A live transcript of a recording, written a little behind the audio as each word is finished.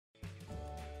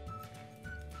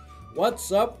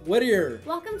What's up, Whittier?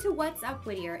 Welcome to What's Up,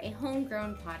 Whittier, a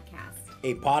homegrown podcast.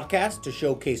 A podcast to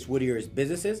showcase Whittier's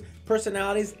businesses,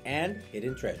 personalities, and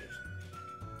hidden treasures.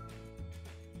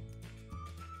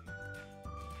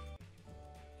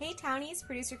 Hey Townies,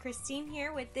 producer Christine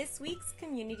here with this week's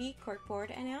community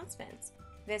corkboard announcements.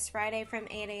 This Friday from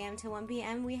 8 a.m. to 1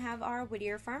 p.m. we have our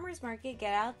Whittier Farmers Market.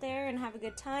 Get out there and have a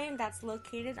good time. That's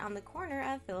located on the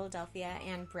corner of Philadelphia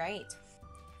and Bright.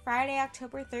 Friday,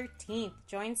 October 13th,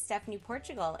 join Stephanie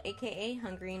Portugal, aka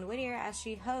Hungry in Whittier, as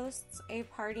she hosts a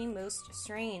party most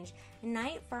strange, a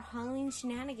night for Halloween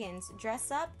shenanigans, dress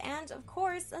up, and of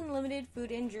course, unlimited food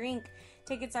and drink.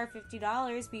 Tickets are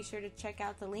 $50. Be sure to check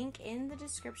out the link in the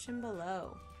description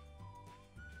below.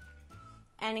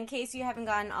 And in case you haven't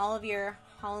gotten all of your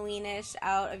Halloweenish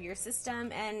out of your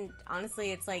system, and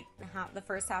honestly, it's like the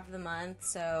first half of the month,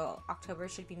 so October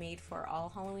should be made for all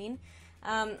Halloween.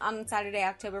 On Saturday,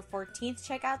 October 14th,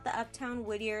 check out the Uptown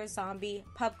Whittier Zombie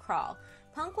Pub Crawl.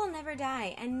 Punk will never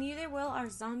die, and neither will our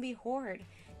zombie horde.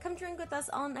 Come drink with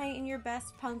us all night in your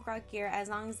best punk rock gear, as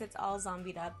long as it's all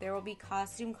zombied up. There will be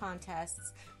costume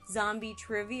contests, zombie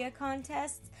trivia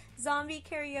contests, zombie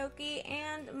karaoke,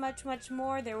 and much, much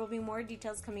more. There will be more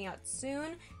details coming out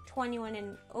soon. 21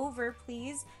 and over,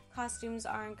 please. Costumes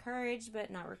are encouraged,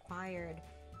 but not required.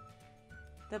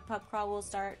 The pub crawl will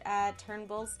start at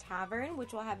Turnbull's Tavern,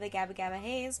 which will have the Gabba Gabba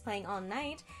Haze playing all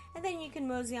night, and then you can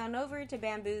mosey on over to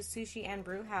Bamboo's Sushi and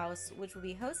Brew House, which will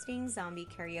be hosting zombie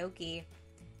karaoke.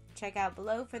 Check out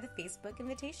below for the Facebook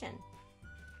invitation.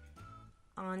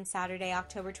 On Saturday,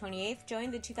 October 28th,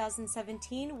 join the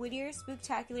 2017 Whittier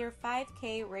Spooktacular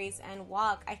 5K Race and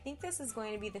Walk. I think this is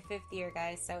going to be the 5th year,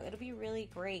 guys, so it'll be really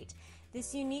great.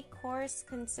 This unique course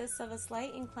consists of a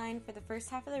slight incline for the first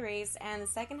half of the race and the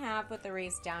second half with the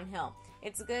race downhill.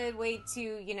 It's a good way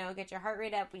to, get your heart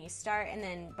rate up when you start, and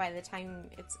then by the time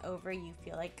it's over, you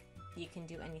feel like you can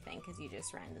do anything because you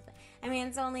just ran the thing. I mean,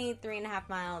 it's only 3.5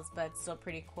 miles, but still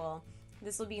pretty cool.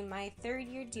 This will be my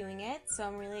 3rd year doing it, so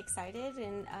I'm really excited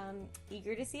and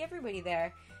eager to see everybody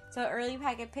there. So early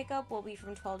packet pickup will be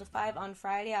from 12 to 5 on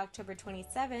Friday, October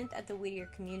 27th at the Whittier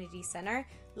Community Center,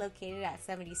 located at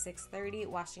 7630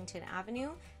 Washington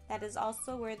Avenue. That is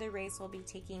also where the race will be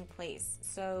taking place.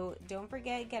 So don't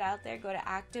forget, get out there, go to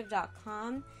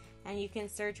active.com, and you can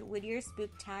search Whittier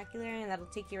Spooktacular, and that'll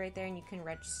take you right there, and you can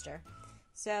register.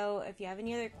 So if you have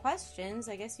any other questions,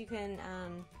 I guess you can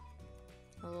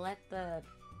let the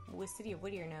City of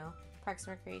Whittier know. Parks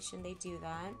and Recreation, they do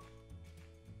that.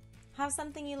 Have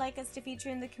something you'd like us to feature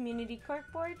in the community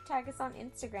corkboard? Tag us on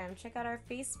Instagram. Check out our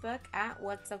Facebook at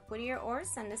What's Up Whittier, or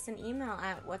send us an email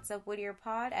at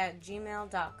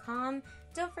whatsupwhittierpod@gmail.com.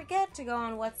 Don't forget to go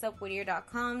on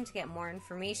whatsupwhittier.com to get more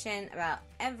information about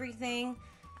everything.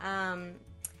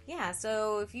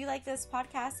 So if you like this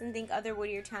podcast and think other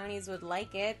Whittier Townies would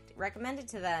like it, recommend it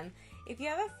to them. If you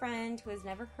have a friend who has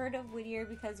never heard of Whittier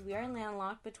because we are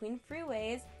landlocked between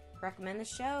freeways, recommend the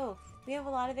show. We have a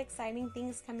lot of exciting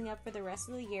things coming up for the rest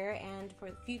of the year and for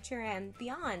the future and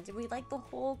beyond. We'd like the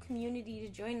whole community to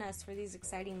join us for these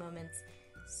exciting moments.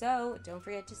 So don't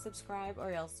forget to subscribe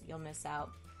or else you'll miss out.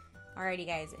 Alrighty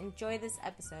guys, enjoy this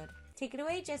episode. Take it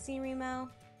away, Jesse and Remo.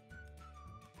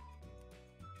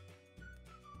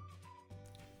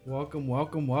 Welcome,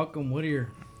 Whittier.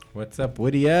 What's up,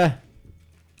 Whittier?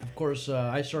 Of course,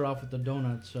 I start off with the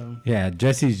donut, so... Yeah,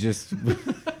 Jesse's just...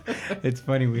 It's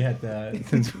funny, we had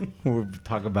since we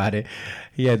talk about it,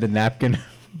 he had the napkin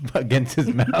against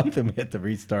his mouth and we had to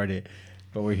restart it.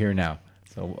 But we're here now.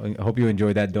 So I hope you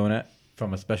enjoyed that donut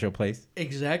from a special place.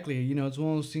 Exactly. It's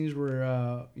one of those things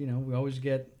where, we always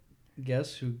get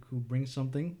guests who bring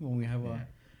something when we have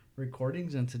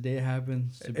recordings, and today it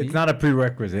happens to be... It's not a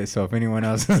prerequisite, so if anyone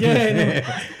else...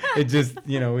 It just,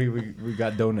 we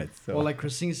got donuts. So. Well, like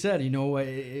Christine said,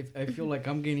 I feel like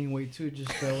I'm gaining weight too,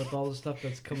 just with all the stuff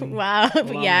that's coming. Wow.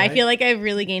 Yeah, I feel like I've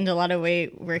really gained a lot of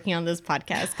weight working on this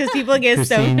podcast because people get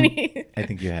Christine, so many I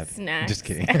think you have. Snacks. Just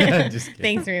kidding. Just kidding.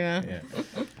 Thanks, Remo. Yeah.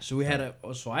 So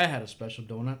I had a special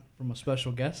donut from a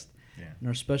special guest. Yeah. And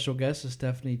our special guest is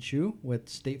Stephanie Chu with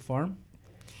State Farm.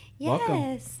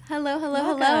 Yes. Welcome.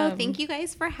 Hello. Thank you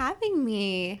guys for having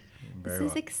me. Very This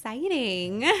is well.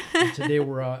 exciting. Today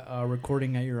we're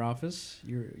recording at your office.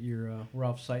 We're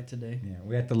off site today. Yeah,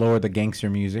 we had to lower the gangster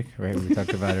music, right? We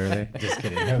talked about earlier. Just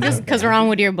kidding. Just because we're on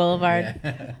Whittier Boulevard.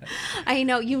 Yeah. I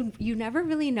know you never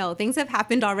really know. Things have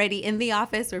happened already in the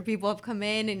office where people have come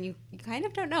in and you kind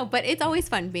of don't know. But it's always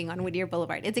fun being on Whittier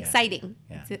Boulevard. It's exciting.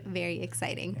 Yeah. It's very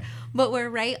exciting. Yeah. But we're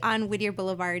right on Whittier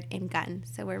Boulevard in Gunn.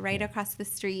 So we're right across the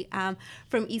street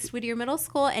from East Whittier Middle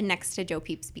School and next to Joe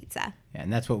Peep's Pizza. Yeah,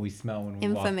 and that's what we smell when we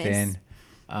Infamous. walked in.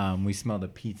 we smell the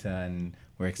pizza and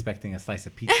we're expecting a slice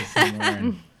of pizza somewhere.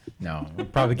 And no, we'll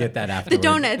probably get that after. The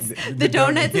donuts, the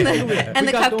donuts and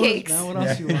the cupcakes. Now what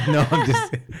else you want? No, I'm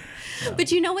just.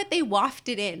 But you know what? They waft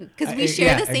it in because we Uh, share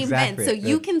yeah, the same exactly. vent. So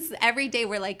you can every day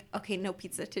we're like, okay, no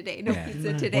pizza today, no Yeah. pizza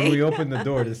When today. we open the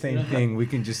door, the same thing. We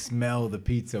can just smell the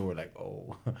pizza. We're like,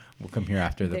 oh, we'll come here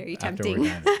after Very after we're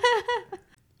tempting. done.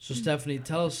 So Stephanie,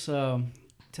 tell us a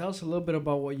little bit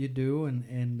about what you do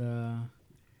and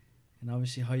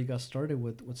obviously how you got started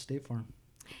with State Farm.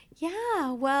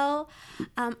 Yeah, well,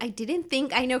 I didn't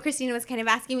think, I know Christina was kind of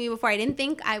asking me before, I didn't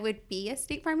think I would be a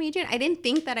State Farm agent. I didn't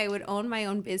think that I would own my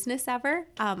own business ever.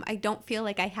 I don't feel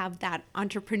like I have that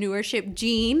entrepreneurship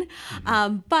gene,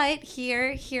 but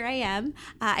here I am.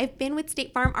 I've been with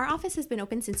State Farm. Our office has been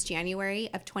open since January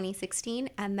of 2016,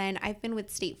 and then I've been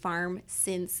with State Farm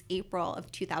since April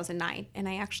of 2009, and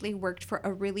I actually worked for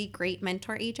a really great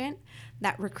mentor agent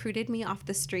that recruited me off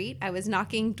the street. I was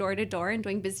knocking door to door and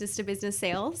doing business to business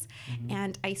sales.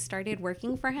 And I started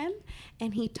working for him.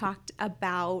 And he talked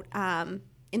about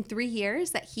in 3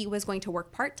 years that he was going to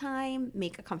work part-time,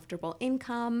 make a comfortable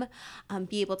income,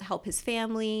 be able to help his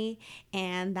family,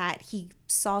 and that he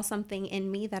saw something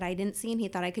in me that I didn't see and he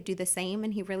thought I could do the same.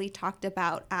 And he really talked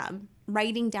about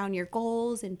writing down your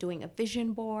goals and doing a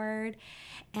vision board.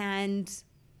 And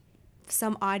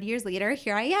some odd years later,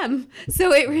 here I am.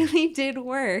 So it really did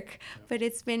work, but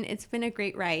it's been a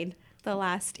great ride the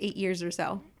last 8 years or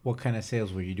so. What kind of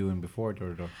sales were you doing before door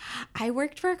to door? I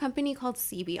worked for a company called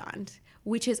CBeyond,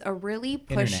 which is a really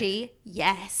pushy.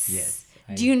 Yes. Yes.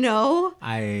 Do you know?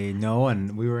 I know,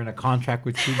 and we were in a contract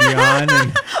with CBeyond.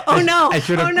 And Oh, no. I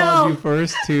should have Oh, called no. you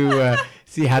first to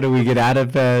see how do we get out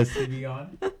of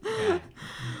CBeyond. Yeah.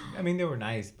 I mean, they were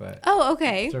nice, but Oh,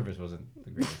 okay. service wasn't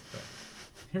the greatest. But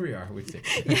here we are with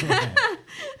State.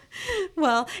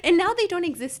 Well, and now they don't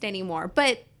exist anymore,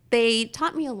 but they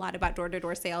taught me a lot about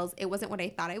door-to-door sales. It wasn't what I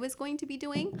thought I was going to be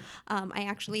doing. I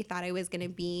actually thought I was going to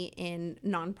be in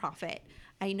nonprofit.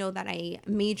 I know that I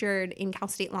majored in Cal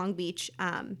State Long Beach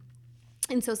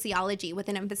in sociology with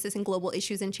an emphasis in global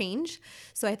issues and change.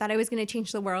 So I thought I was going to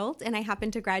change the world, and I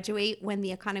happened to graduate when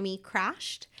the economy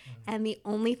crashed, and the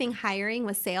only thing hiring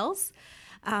was sales.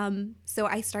 So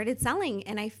I started selling,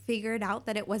 and I figured out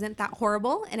that it wasn't that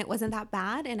horrible and it wasn't that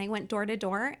bad. And I went door to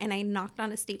door and I knocked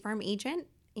on a State Farm agent,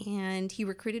 and he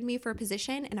recruited me for a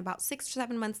position. And about 6 or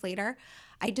 7 months later,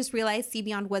 I just realized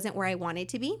CBeyond wasn't where I wanted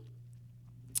to be.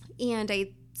 And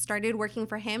I started working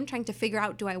for him, trying to figure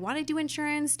out, do I want to do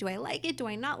insurance? Do I like it? Do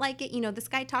I not like it? You know, this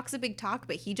guy talks a big talk,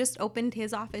 but he just opened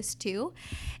his office too.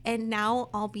 And now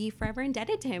I'll be forever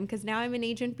indebted to him because now I'm an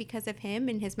agent because of him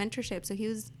and his mentorship. So he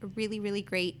was a really, really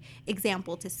great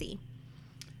example to see.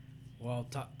 Well,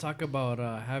 talk about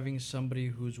having somebody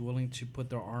who's willing to put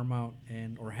their arm out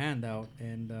or hand out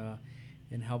and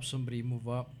help somebody move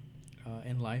up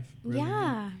in life. Really.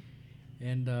 Yeah.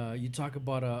 And you talk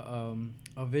about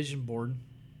a vision board.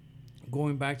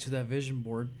 Going back to that vision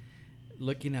board,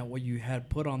 looking at what you had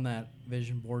put on that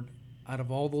vision board, out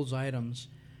of all those items,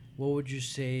 what would you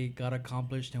say got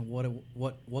accomplished and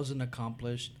what wasn't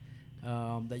accomplished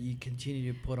that you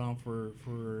continue to put on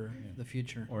for the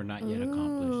future? Or not yet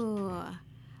accomplished.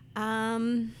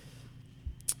 Ooh.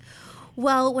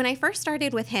 Well, when I first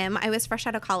started with him, I was fresh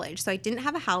out of college. So I didn't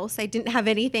have a house. I didn't have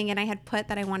anything. And I had put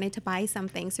that I wanted to buy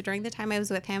something. So during the time I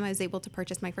was with him, I was able to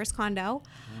purchase my first condo.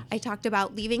 I talked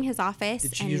about leaving his office.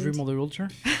 Did you use remote wheelchair?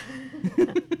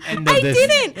 End I of this,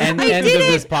 didn't. End, I end of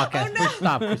didn't. this podcast. Oh, no. Push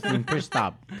stop, Christine. Push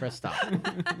stop. Press stop.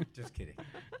 Just kidding.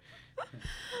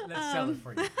 Let's sell it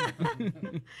for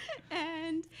you.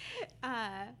 And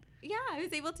yeah, I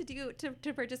was able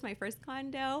to purchase my first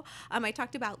condo. I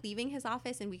talked about leaving his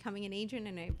office and becoming an agent,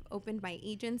 and I've opened my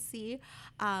agency.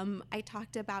 I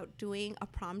talked about doing a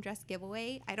prom dress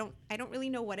giveaway. I don't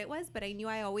really know what it was, but I knew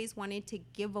I always wanted to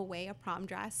give away a prom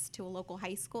dress to a local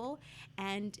high school.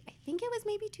 And I think it was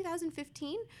maybe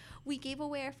 2015, we gave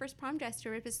away our first prom dress to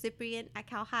a recipient at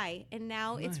Cal High. And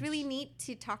now it's really neat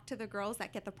to talk to the girls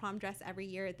that get the prom dress every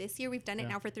year. This year we've done it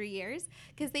now for 3 years,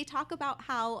 because they talk about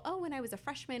how, oh, when I was a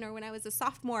freshman or when I was a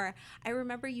sophomore, I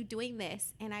remember you doing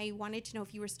this, and I wanted to know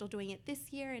if you were still doing it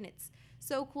this year. And it's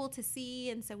so cool to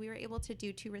see. And so we were able to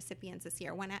do 2 recipients this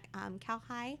year, one at Cal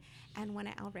High and one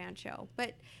at El Rancho.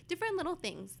 But different little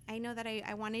things I know that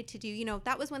I wanted to do. You know,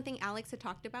 that was one thing Alex had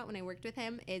talked about when I worked with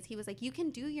him, is he was like, you can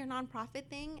do your nonprofit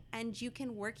thing and you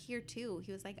can work here too.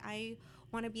 He was like, I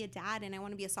want to be a dad and I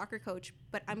want to be a soccer coach,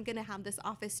 but I'm going to have this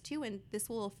office too, and this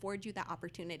will afford you that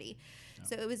opportunity.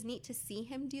 So it was neat to see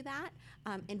him do that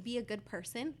and be a good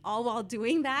person all while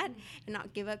doing that and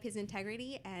not give up his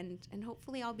integrity, and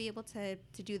hopefully I'll be able to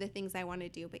do the things I want to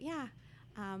do. But yeah,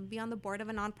 Be on the board of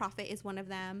a nonprofit is one of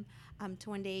them. To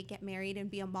one day get married and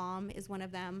be a mom is one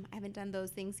of them. I haven't done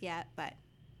those things yet, but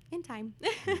in time.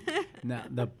 Now,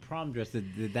 the prom dress,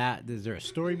 did that, is there a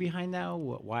story behind that?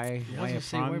 Why I a was gonna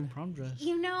say, why prom? prom dress?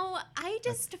 You know, I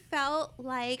just felt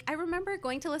like I remember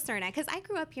going to Lucerna because I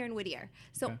grew up here in Whittier.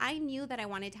 So Okay. I knew that I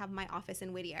wanted to have my office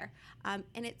in Whittier. And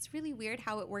it's really weird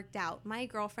how it worked out. My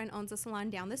girlfriend owns a salon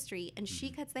down the street and she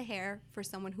cuts the hair for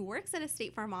someone who works at a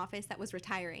State Farm office that was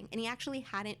retiring. And he actually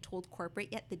hadn't told corporate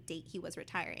yet the date he was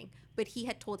retiring. But he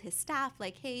had told his staff,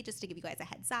 like, hey, just to give you guys a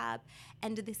heads up,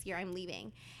 end of this year I'm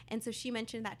leaving. And so she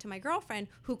mentioned that to my girlfriend,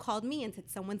 who called me and said,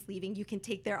 someone's leaving, you can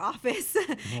take their office.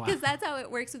 Because that's how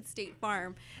it works with State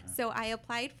Farm. So I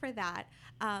applied for that.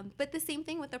 But the same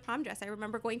thing with the prom dress. I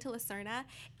remember going to Lucerna,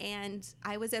 and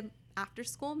I was a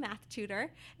after-school math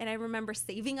tutor, and I remember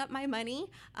saving up my money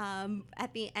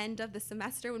at the end of the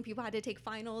semester when people had to take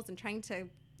finals and trying to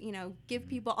give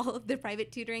people all of the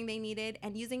private tutoring they needed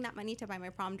and using that money to buy my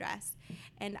prom dress.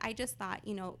 And I just thought,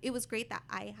 it was great that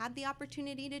I had the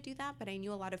opportunity to do that, but I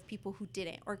knew a lot of people who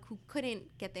didn't or who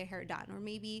couldn't get their hair done or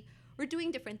maybe were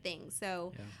doing different things.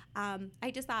 So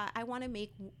I just thought I want to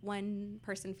make one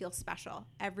person feel special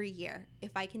every year.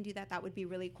 If I can do that, that would be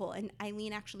really cool. And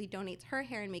Eileen actually donates her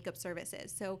hair and makeup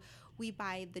services. So we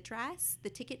buy the dress,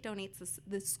 the ticket donates,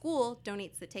 the school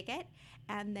donates the ticket,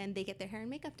 and then they get their hair and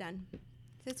makeup done.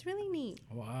 So it's really neat.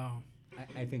 Wow.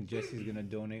 I think Jesse's going to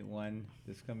donate one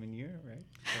this coming year, right?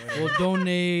 We'll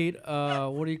donate,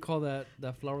 what do you call that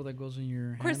flower that goes in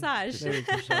your hand? Corsage. There you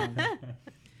go,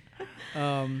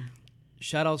 corsage.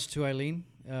 Shout outs to Eileen,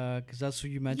 because that's who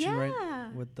you mentioned, Yeah.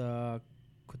 right? With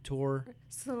Couture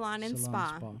Salon and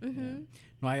Spa. Mm-hmm. Yeah.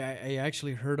 No, I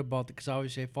actually heard about it because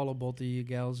obviously I follow both of you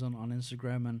gals on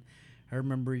Instagram, and I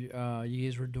remember you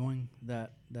guys were doing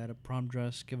that prom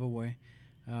dress giveaway,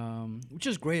 which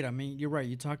is great. I mean, you're right.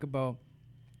 You talk about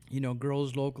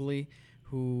girls locally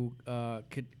who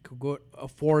could go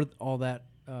afford all that.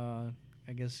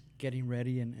 I guess getting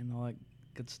ready and all that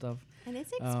good stuff. And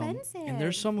it's expensive. And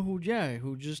there's some who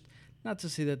just, not to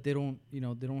say that they don't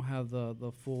have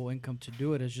the full income to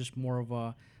do it. It's just more of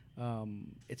a,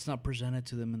 it's not presented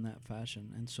to them in that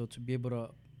fashion. And so to be able to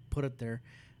put it there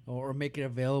or make it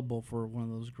available for one of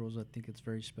those girls, I think it's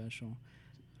very special.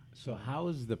 So how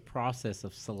is the process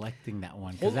of selecting that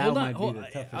one? Because that might be the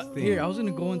toughest thing. Here, I was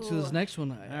going to go into this next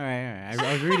one. All right.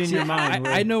 I was reading your mind.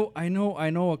 I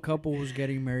know a couple who's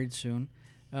getting married soon.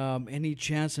 Any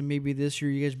chance that maybe this year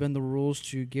you guys bend the rules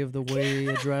to give the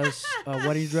wedding dress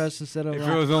instead of? If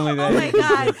it was only that. Oh my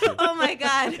God! Oh my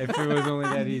God! If it was only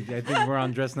that easy, I think we're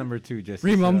on dress number 2. Just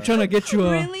Rima, I'm trying to get you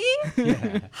a. Really?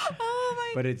 Yeah. Oh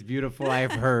my! But it's beautiful.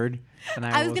 I've heard. And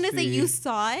I was will gonna say see- you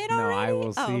saw it already. No, I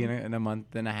will Oh. see in a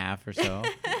month and a half or so.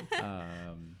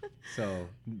 So,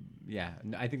 yeah,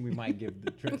 I think we might give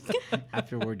the dress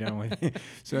after we're done with it.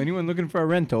 So anyone looking for a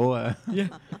rental, Yeah.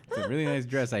 it's a really nice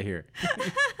dress, I hear.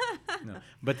 No,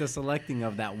 but the selecting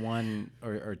of that one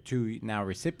or two now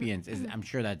recipients is, I'm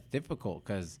sure that's difficult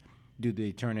because do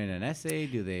they turn in an essay?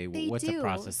 They What's do. the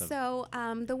process of? So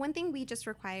the one thing we just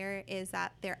require is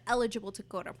that they're eligible to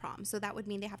go to prom. So that would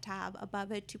mean they have to have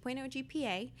above a 2.0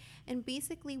 GPA. And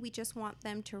basically, we just want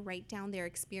them to write down their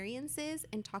experiences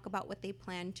and talk about what they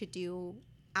plan to do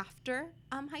after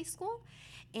high school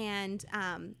and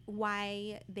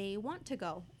why they want to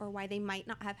go or why they might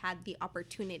not have had the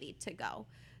opportunity to go.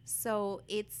 So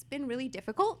it's been really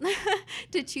difficult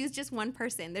to choose just one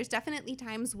person. There's definitely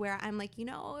times where I'm like,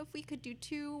 if we could do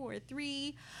 2 or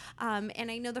 3.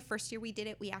 And I know the first year we did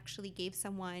it, we actually gave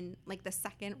someone, like the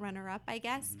second runner-up, I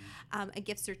guess, a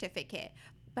gift certificate.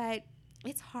 But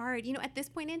it's hard. At this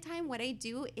point in time, what I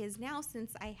do is now,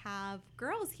 since I have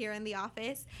girls here in the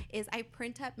office, is I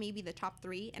print up maybe the top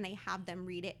 3 and I have them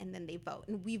read it and then they vote.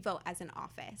 And we vote as an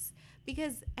office.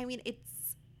 Because,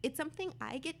 it's something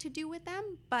I get to do with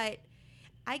them, but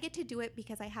I get to do it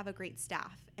because I have a great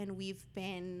staff and we've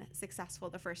been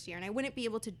successful the first year. And I wouldn't be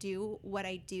able to do what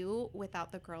I do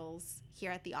without the girls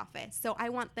here at the office. So I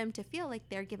want them to feel like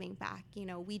they're giving back.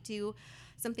 We do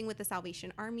something with the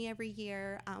Salvation Army every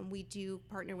year. We do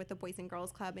partner with the Boys and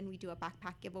Girls Club and we do a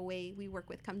backpack giveaway. We work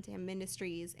with Come to Him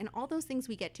Ministries and all those things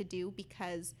we get to do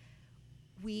because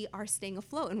we are staying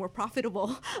afloat and we're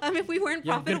profitable. If we weren't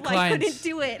You have good profitable, I couldn't clients.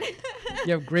 do it.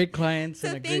 You have great clients So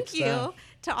and a great thank you staff.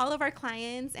 to all of our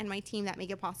clients and my team that make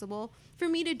it possible for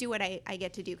me to do what I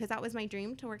get to do, because that was my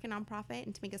dream, to work in nonprofit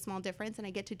and to make a small difference, and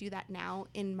I get to do that now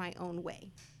in my own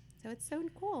way. So it's so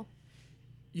cool.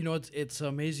 It's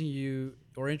amazing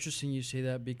interesting you say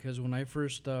that, because when I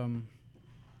first when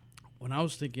I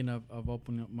was thinking of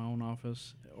opening up my own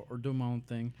office or doing my own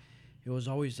thing, it was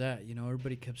always that,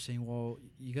 everybody kept saying, well,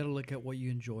 you got to look at what you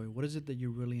enjoy. What is it that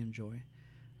you really enjoy?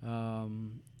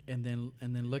 And then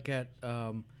look at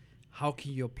how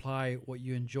can you apply what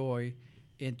you enjoy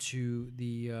into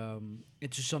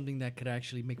into something that could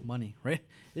actually make money, right?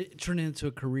 It turned into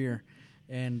a career,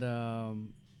 and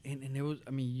it was.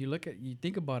 I mean, you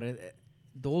think about it.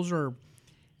 Those are.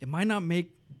 It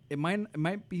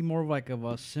might be more of like of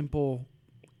a simple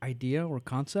idea or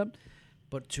concept,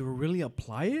 but to really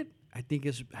apply it, I think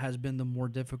has been the more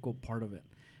difficult part of it,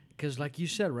 because like you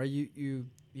said, right? You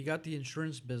got the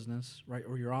insurance business, right,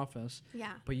 or your office,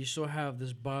 Yeah. but you still have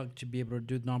this bug to be able to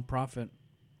do nonprofit.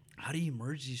 How do you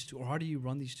merge these two, or how do you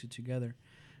run these two together?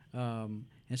 And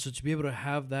so to be able to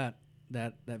have that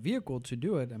vehicle to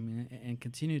do it, I mean, and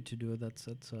continue to do it,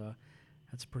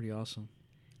 that's pretty awesome.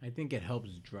 I think it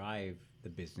helps drive the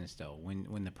business though.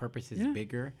 When the purpose is Yeah.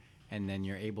 bigger, and then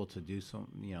you're able to do some,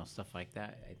 stuff like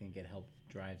that. I think it helps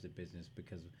drives the business,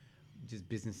 because just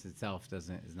business itself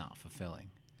is not fulfilling.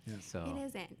 Yeah. So It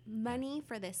isn't. Money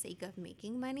for the sake of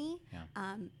making money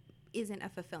Yeah. isn't a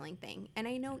fulfilling thing. And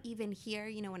I know even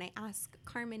here, when I ask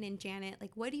Carmen and Janet,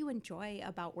 like, what do you enjoy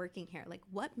about working here? Like,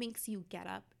 what makes you get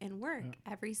up and work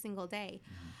every single day?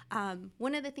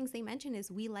 One of the things they mention is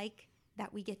we like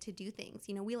that we get to do things.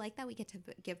 We like that we get to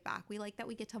give back. We like that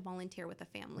we get to volunteer with a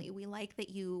family. We like that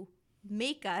you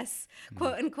make us,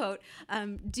 quote unquote,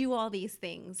 do all these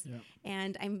things. Yeah.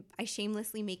 And I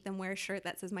shamelessly make them wear a shirt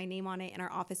that says my name on it and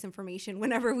our office information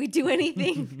whenever we do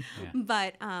anything.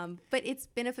 Yeah. But it's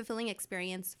been a fulfilling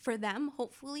experience for them,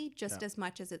 hopefully, just as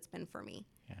much as it's been for me.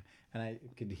 Yeah, and I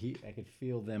could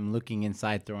feel them looking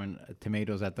inside, throwing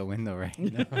tomatoes at the window right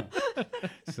now.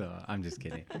 So I'm just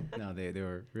kidding. No, they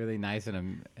were really nice, and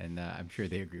I'm sure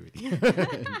they agree with you.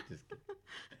 Just kidding.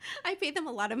 I paid them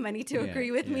a lot of money to Yeah, agree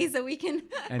with me yeah. so we can.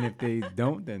 And if they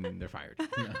don't, then they're fired.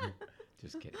 No,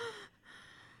 just kidding.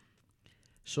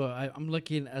 So I'm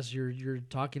looking, as you're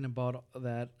talking about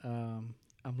that. I'm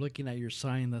looking at your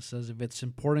sign that says, "If it's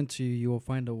important to you, you will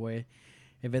find a way.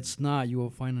 If it's not, you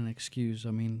will find an excuse."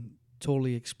 I mean,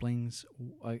 totally explains,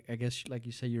 I guess, like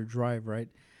you say, your drive, right,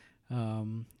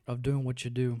 of doing what you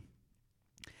do.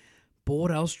 But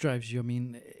what else drives you? I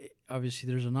mean, obviously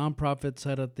there's a nonprofit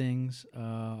side of things.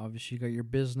 Obviously you got your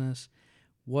business.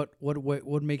 What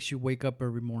makes you wake up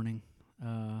every morning?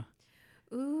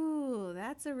 Ooh,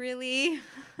 that's a really.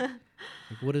 Like,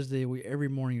 what is every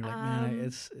morning you're like, man,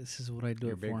 this is what I do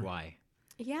Your it big for. why.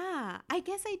 Yeah, I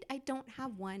guess I don't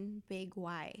have one big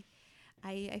why.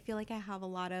 I feel like I have a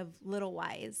lot of little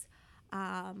whys.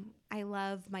 I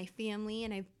love my family,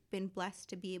 and I've been blessed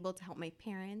to be able to help my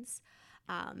parents.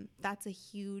 That's a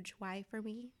huge why for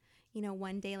me.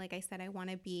 One day, like I said, I want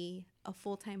to be a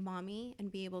full-time mommy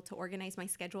and be able to organize my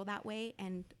schedule that way.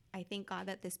 And I thank God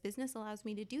that this business allows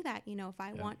me to do that. If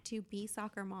I want to be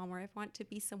soccer mom, or if I want to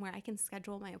be somewhere, I can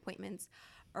schedule my appointments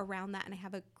around that. And I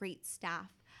have a great staff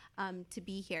to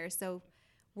be here. So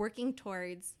working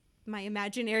towards my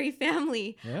imaginary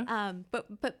family,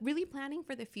 but really planning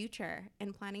for the future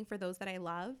and planning for those that I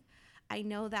love. I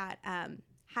know that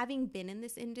having been in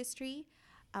this industry,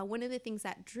 one of the things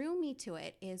that drew me to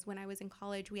it is when I was in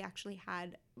college, we actually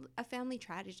had a family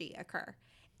tragedy occur.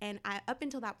 And up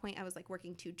until that point, I was like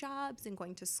working 2 jobs and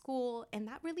going to school. And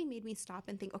that really made me stop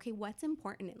and think, okay, what's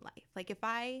important in life? Like if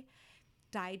I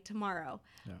died tomorrow,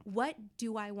 what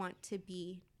do I want to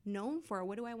be known for?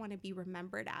 What do I want to be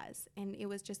remembered as? And it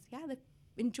was just,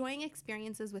 enjoying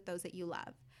experiences with those that you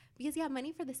love. Because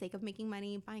money for the sake of making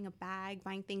money, buying a bag,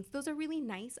 buying things, those are really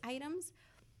nice items.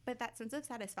 But that sense of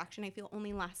satisfaction, I feel,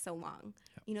 only lasts so long.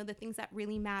 The things that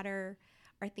really matter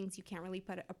are things you can't really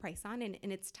put a price on, and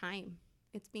it's time.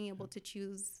 It's being able to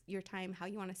choose your time, how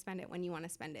you want to spend it, when you want to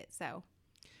spend it. So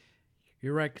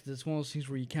You're right, because it's one of those things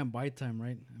where you can't buy time,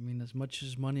 right? I mean, as much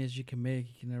as money as you can make,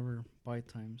 you can never buy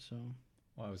time. So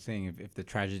Well, I was saying, if the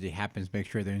tragedy happens, make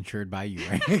sure they're insured by you,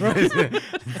 right?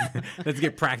 Let's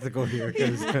get practical here,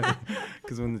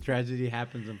 because when the tragedy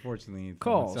happens, unfortunately,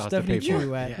 Call someone still has to Stephanie pay for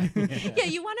Chu it.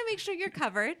 at you want to make sure you're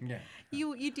covered. Yeah.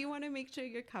 You do want to make sure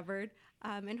you're covered.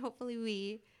 And hopefully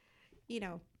we,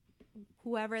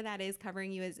 whoever that is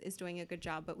covering you is doing a good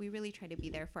job. But we really try to be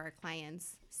there for our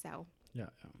clients. So yeah.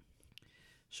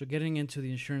 So getting into the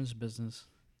insurance business,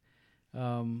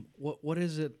 what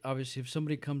is it? Obviously, if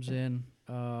somebody comes in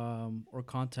or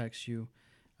contacts you,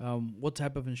 what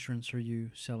type of insurance are you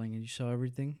selling? And you sell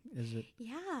everything? Is it?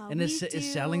 yeah. And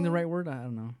is selling the right word? I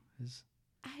don't know.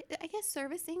 I guess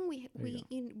servicing, we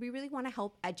really want to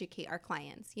help educate our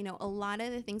clients. You know, a lot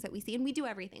of the things that we see, and we do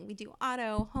everything. We do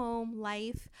auto, home,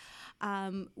 life.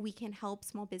 We can help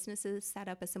small businesses set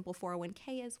up a simple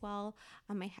 401k as well.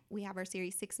 We have our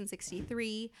Series 6 and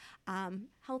 63,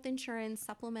 health insurance,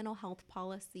 supplemental health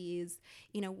policies.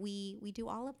 You know, we do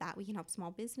all of that. We can help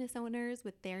small business owners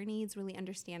with their needs, really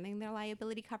understanding their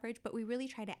liability coverage, but we really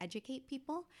try to educate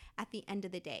people at the end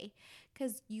of the day,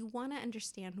 because you want to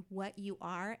understand what you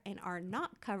are and are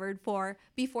not covered for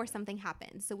before something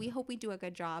happens. So we hope we do a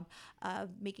good job of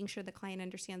making sure the client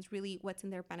understands really what's in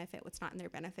their benefit, what's not in their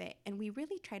benefit. And we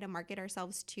really try to market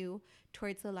ourselves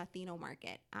towards the Latino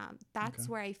market. That's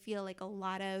where I feel like a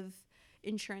lot of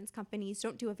insurance companies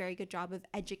don't do a very good job of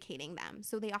educating them.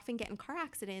 So they often get in car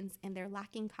accidents and they're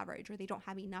lacking coverage, or they don't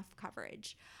have enough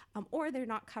coverage, or they're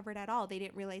not covered at all. They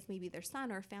didn't realize maybe their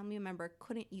son or a family member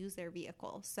couldn't use their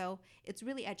vehicle. So it's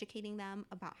really educating them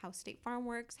about how State Farm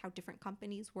works, how different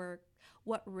companies work,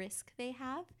 what risk they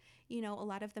have. You know, a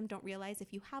lot of them don't realize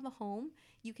if you have a home,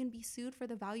 you can be sued for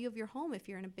the value of your home if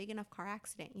you're in a big enough car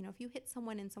accident. You know, if you hit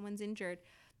someone and someone's injured,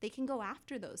 they can go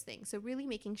after those things. So really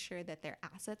making sure that their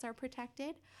assets are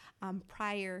protected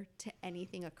prior to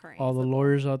anything occurring. All the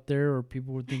lawyers out there or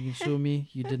people were thinking, sue me,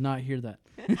 you did not hear that.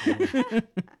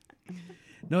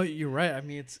 No, you're right. I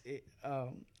mean,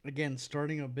 again,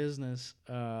 starting a business,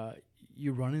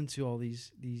 you run into all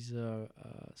these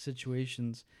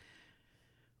situations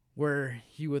where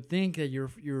you would think that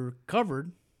you're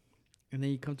covered, and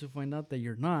then you come to find out that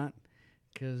you're not,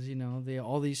 because you know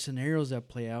all these scenarios that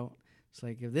play out. It's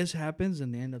like if this happens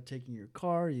and they end up taking your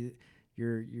car,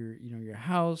 your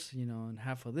house, you know, and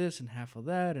half of this and half of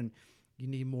that, and you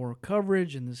need more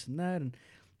coverage and this and that, and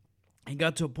it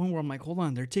got to a point where I'm like, hold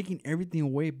on, they're taking everything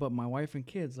away but my wife and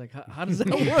kids. Like, how does that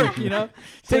work? You know,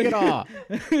 Take it all.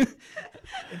 And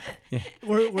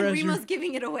Remo's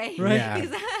giving it away. Right.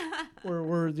 Yeah.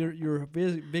 Where your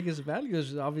biggest value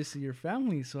is obviously your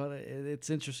family. So it's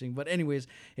interesting. But anyways,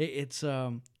 it's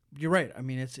you're right. I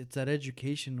mean, it's that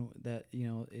education that, you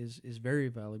know, is very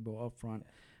valuable up front.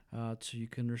 So you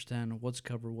can understand what's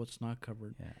covered, what's not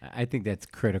covered. Yeah, I think that's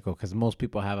critical because most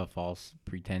people have a false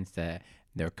pretense that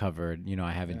they're covered. You know,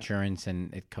 I have insurance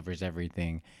and it covers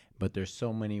everything, but there's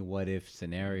so many what if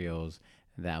scenarios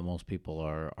that most people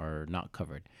are not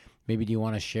covered. Maybe do you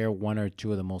want to share one or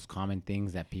two of the most common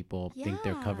things that people think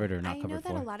they're covered or not covered for?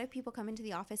 I know that a lot of people come into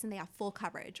the office and they have full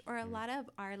coverage, or a lot of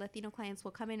our Latino clients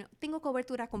will come in, tengo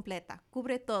cobertura completa,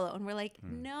 cubre todo. And we're like,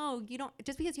 no, you don't,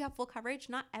 just because you have full coverage,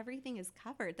 not everything is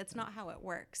covered. That's not how it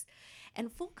works.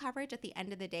 And full coverage at the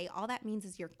end of the day, all that means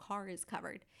is your car is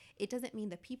covered. It doesn't mean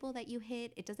the people that you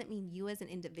hit. It doesn't mean you as an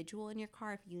individual in your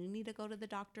car if you need to go to the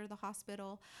doctor or the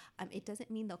hospital. It doesn't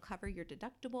mean they'll cover your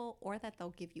deductible or that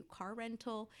they'll give you car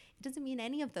rental. It doesn't mean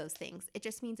any of those things. It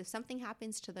just means if something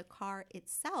happens to the car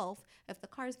itself, if the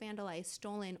car is vandalized,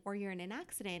 stolen, or you're in an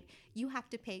accident, you have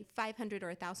to pay $500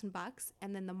 or $1,000,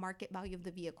 and then the market value of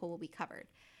the vehicle will be covered.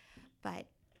 But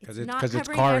because it's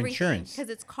car insurance. Because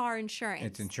it's car insurance.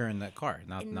 It's insuring that car,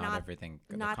 not everything.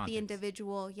 Not the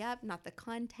individual. Yep. Not the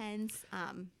contents.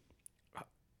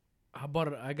 How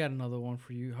about I got another one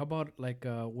for you. How about like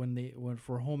when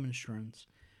for home insurance,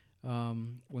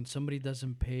 when somebody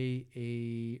doesn't pay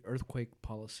a earthquake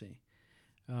policy,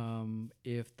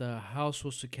 if the house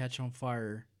was to catch on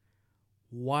fire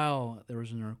while there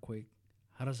was an earthquake,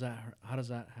 how does that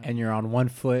happen? And you're on one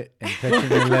foot and touching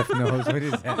your left nose. What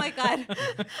is that? Oh my God!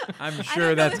 I'm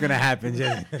sure that's gonna happen.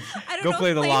 Just go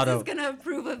play the lotto. Is gonna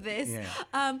approve of this.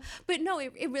 Yeah. But no,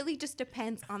 it really just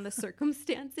depends on the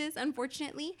circumstances,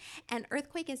 unfortunately. And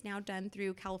earthquake is now done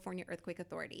through California Earthquake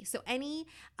Authority. So any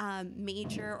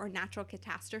major or natural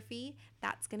catastrophe,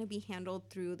 that's going to be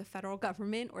handled through the federal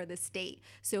government or the state.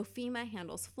 So FEMA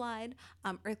handles flood.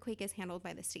 Earthquake is handled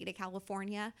by the state of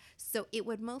California. So it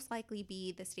would most likely be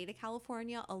the state of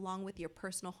California along with your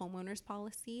personal homeowner's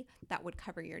policy that would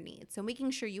cover your needs. So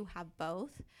making sure you have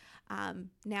both.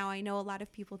 Now I know a lot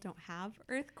of people don't have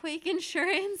earthquake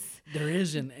insurance. There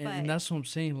isn't, and that's what I'm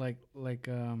saying.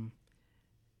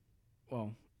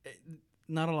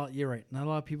 Not a lot. You're right. Not a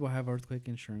lot of people have earthquake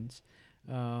insurance.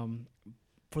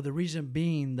 For the reason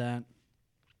being that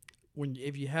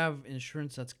if you have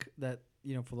insurance that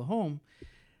for the home,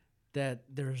 that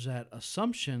there's that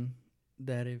assumption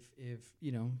that if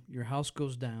your house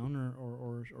goes down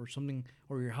or something,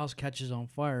 or your house catches on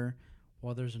fire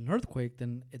while there's an earthquake,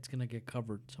 then it's gonna get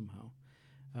covered somehow.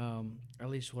 At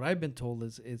least what I've been told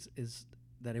is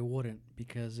that it wouldn't,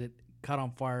 because it caught on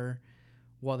fire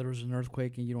while there was an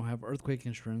earthquake and you don't have earthquake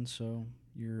insurance, so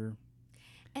you're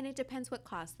And it depends what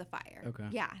caused the fire. Okay.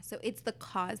 Yeah. So it's the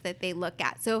cause that they look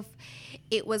at. So if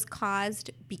it was caused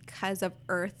because of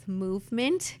earth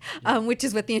movement, which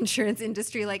is what the insurance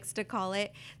industry likes to call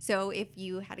it. So if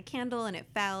you had a candle and it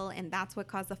fell and that's what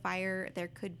caused the fire, there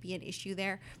could be an issue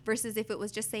there. Versus if it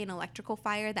was just, say, an electrical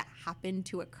fire that happened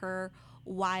to occur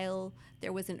while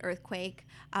there was an earthquake.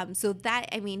 So that,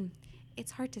 I mean,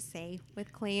 it's hard to say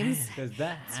with claims. Does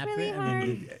that It's happen? really I hard.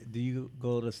 mean, do you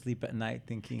go to sleep at night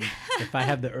thinking if I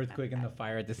have the earthquake and the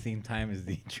fire at the same time, is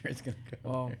the insurance gonna go?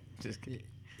 Well, Just kidding.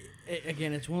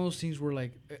 Again, it's one of those things where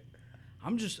like,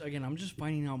 I'm just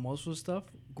finding out most of the stuff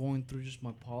going through just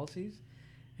my policies,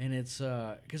 and it's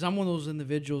because I'm one of those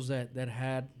individuals that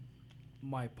had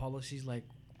my policies like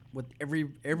with every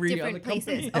other Different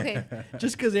places. company. Okay.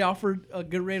 Just because they offered a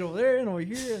good rate over there and over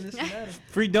here and this and that.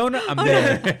 Free donut, I'm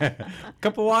there.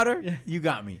 Cup of water, you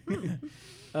got me.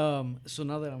 So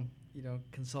now that I'm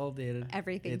consolidated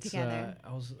Everything it's, together.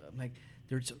 I'm like,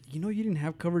 there's you didn't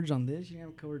have coverage on this, you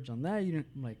didn't have coverage on that. I'm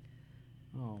like,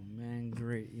 oh man,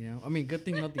 great. I mean, good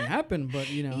thing nothing happened, but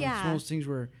it's one Yeah. of those things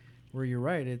where you're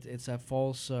right. It's that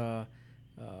false.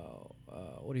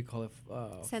 What do you call it?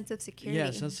 Sense of security. Yeah,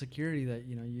 sense of security that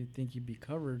you think you'd be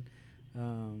covered,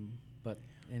 but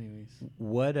anyways.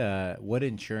 What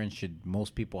insurance should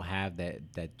most people have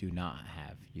that do not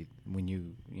have when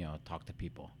you talk to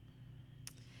people?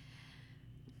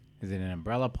 Is it an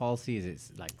umbrella policy? Is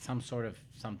it like some sort of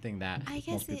something that I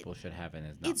guess most people should have and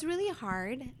is not? It's really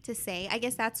hard to say. I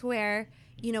guess that's where,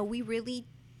 we really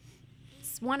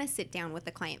want to sit down with the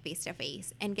client face to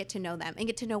face and get to know them and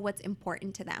get to know what's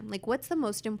important to them. Like, what's the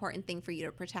most important thing for you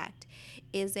to protect?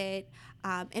 Is it,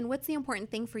 and what's the important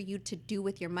thing for you to do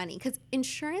with your money? Because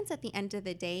insurance, at the end of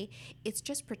the day, it's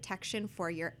just protection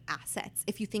for your assets,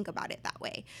 if you think about it that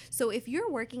way. So if you're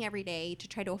working every day to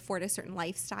try to afford a certain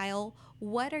lifestyle,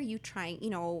 what are you trying,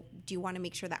 do you want to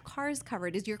make sure that car is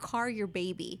covered? Is your car your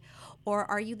baby? Or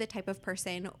are you the type of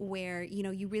person where,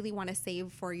 you really want to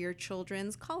save for your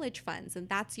children's college funds? And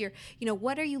that's your,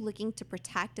 what are you looking to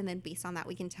protect? And then based on that,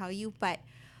 we can tell you. But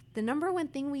the number one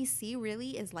thing we see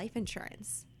really is life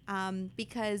insurance.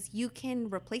 Because you can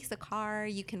replace a car,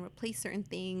 you can replace certain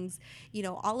things,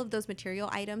 all of those material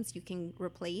items you can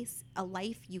replace. A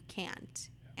life you can't.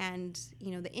 And,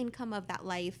 the income of that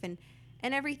life and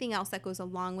everything else that goes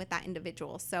along with that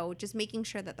individual. So just making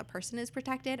sure that the person is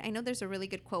protected. I know there's a really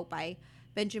good quote by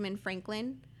Benjamin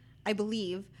Franklin, I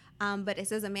believe, but it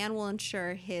says a man will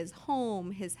insure his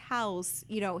home, his house,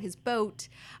 his boat,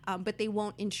 but they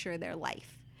won't insure their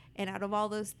life. And out of all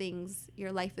those things,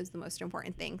 your life is the most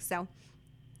important thing. So,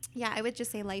 yeah, I would just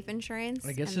say life insurance.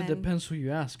 I guess and it then- depends who you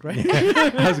ask, right?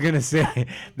 I was gonna say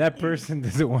that person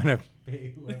doesn't want to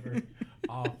pay whoever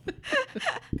off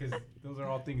because those are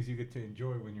all things you get to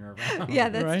enjoy when you're around. Yeah,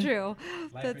 that's Right? true.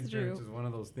 Life That's insurance true. is one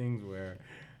of those things where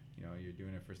you're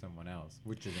doing it for someone else,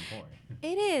 which is important.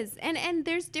 It is. And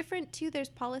there's different, too. There's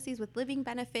policies with living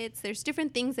benefits. There's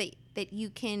different things that you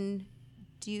can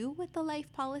do with the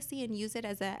life policy and use it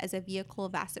as a vehicle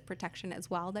of asset protection as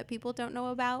well that people don't know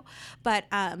about. But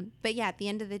yeah, at the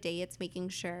end of the day, it's making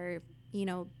sure,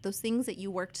 those things that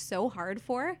you worked so hard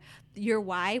for, your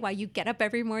why you get up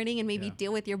every morning and maybe Yeah.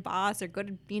 deal with your boss or go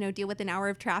to, deal with an hour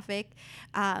of traffic,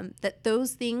 that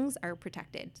those things are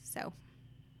protected. So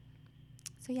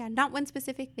yeah, not one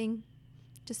specific thing.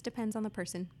 Just depends on the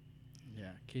person.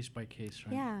 Yeah, case by case,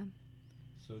 right? Yeah.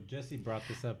 So Jesse brought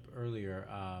this up earlier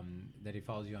that he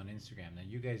follows you on Instagram. Now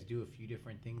you guys do a few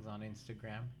different things on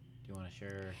Instagram. Do you want to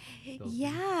share those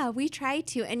Yeah, we try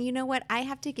to. And you know what? I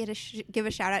have to give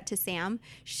a shout out to Sam.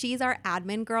 She's our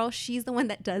admin girl. She's the one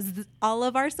that does all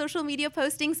of our social media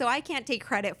posting, so I can't take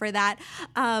credit for that.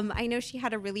 I know she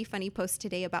had a really funny post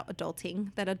today about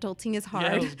adulting, that adulting is hard.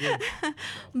 Yeah, it was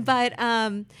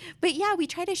good. But yeah, we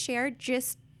try to share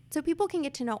just so people can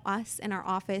get to know us and our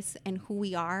office and who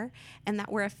we are and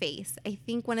that we're a face. I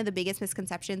think one of the biggest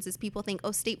misconceptions is people think,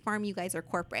 oh, State Farm, you guys are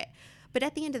corporate. But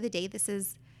at the end of the day,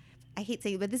 I hate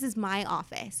saying it, but this is my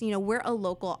office. We're a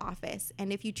local office.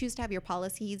 And if you choose to have your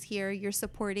policies here, you're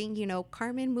supporting,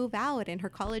 Carmen move out and her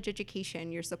college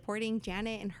education. You're supporting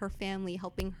Janet and her family,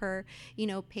 helping her,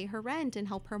 pay her rent and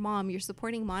help her mom. You're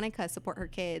supporting Monica, support her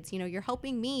kids. You're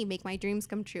helping me make my dreams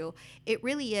come true. It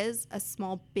really is a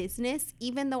small business.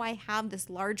 Even though I have this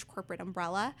large corporate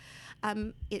umbrella,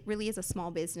 it really is a small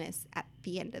business at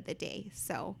the end of the day.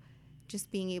 So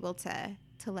just being able to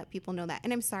let people know that.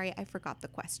 And I'm sorry, I forgot the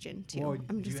question too. Well,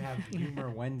 I'm do you just have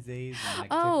Humor Wednesdays and like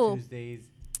Oh. Tip Tuesdays?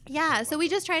 Yeah, so we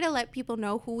just try to let people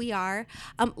know who we are,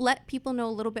 let people know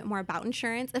a little bit more about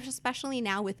insurance, especially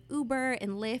now with Uber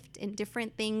and Lyft and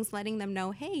different things, letting them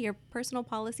know, hey, your personal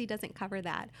policy doesn't cover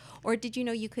that. Or did you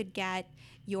know you could get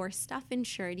your stuff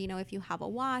insured? You know, if you have a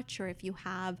watch or if you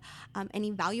have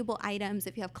any valuable items,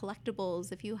 if you have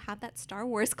collectibles, if you have that Star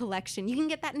Wars collection, you can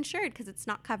get that insured because it's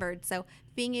not covered. So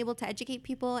being able to educate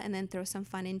people and then throw some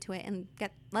fun into it and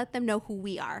let them know who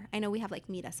we are. I know we have like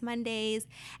Meet Us Mondays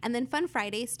and then Fun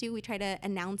Fridays too. We try to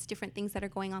announce different things that are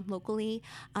going on locally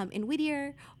in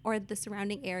Whittier or the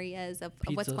surrounding areas of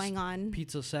what's going on.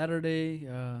 Pizza Saturday.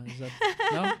 Is that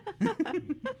no?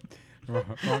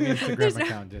 Wrong Instagram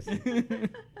account, Jesse.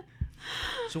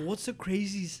 So what's the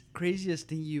craziest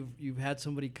thing you've had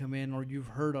somebody come in or you've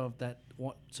heard of that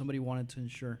somebody wanted to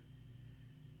insure?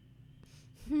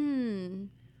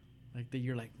 Like that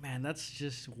you're like, man, that's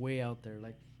just way out there.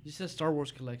 Like you said Star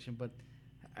Wars collection, but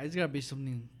it's gotta be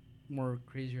something more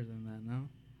crazier than that, no?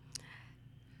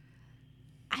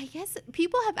 I guess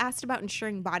people have asked about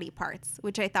insuring body parts,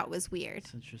 which I thought was weird.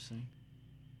 That's interesting.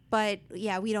 But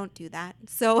yeah, we don't do that.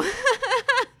 So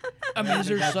I mean,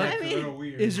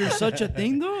 is there such a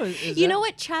thing though? You know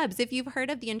what, Chubbs, if you've heard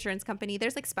of the insurance company,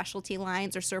 there's like specialty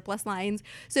lines or surplus lines.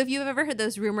 So if you've ever heard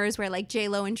those rumors where like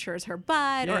J-Lo insures her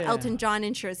butt or Elton John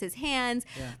insures his hands,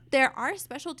 there are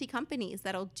specialty companies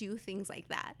that'll do things like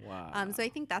that. Wow. So I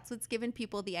think that's what's given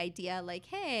people the idea like,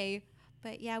 hey,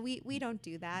 but yeah, we don't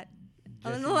do that.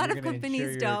 Jesse, A lot you're of gonna companies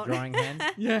insure your don't. drawing hand?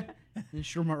 Yeah.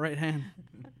 Insure my right hand.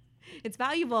 It's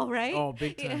valuable, right? Oh,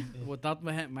 big time. Without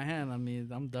my hand, I mean,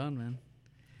 I'm done,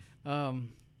 man.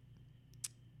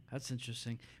 That's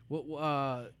interesting.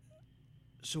 Well,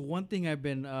 so one thing I've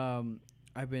been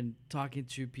talking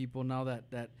to people now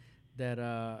that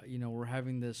you know, we're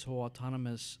having this whole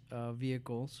autonomous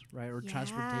vehicles, right, or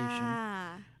transportation.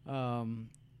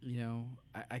 You know,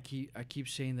 I keep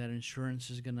saying that insurance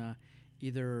is gonna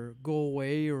either go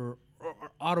away or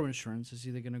auto insurance is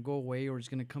either gonna go away or it's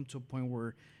gonna come to a point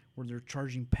where they're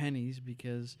charging pennies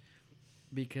because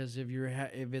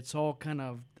if it's all kind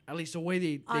of, at least the way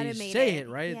they say it,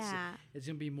 right? Yeah. It's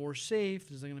gonna be more safe.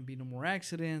 There's not gonna be no more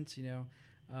accidents. You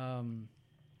know,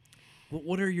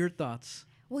 what are your thoughts?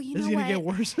 Well, you Is know it gonna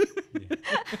what? get worse?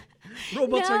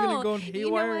 Robots are gonna go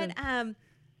haywire. You know what?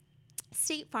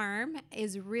 State Farm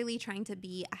is really trying to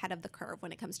be ahead of the curve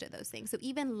when it comes to those things. So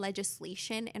even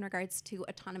legislation in regards to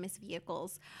autonomous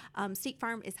vehicles, State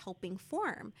Farm is helping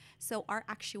form. So our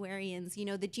actuarians, you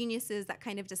know, the geniuses that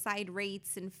kind of decide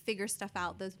rates and figure stuff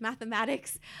out, those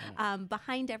mathematics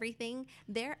behind everything,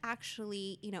 they're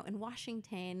actually, you know, in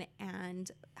Washington and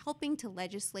helping to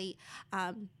legislate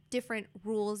different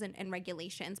rules and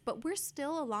regulations. But we're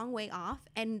still a long way off,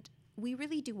 and we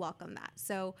really do welcome that.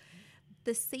 So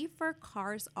the safer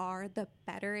cars are, the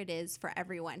better it is for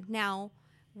everyone. Now,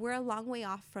 we're a long way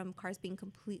off from cars being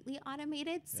completely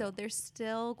automated, so there's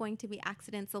still going to be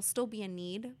accidents. There'll still be a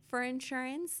need for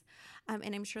insurance,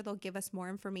 and I'm sure they'll give us more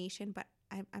information, but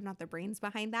I'm not the brains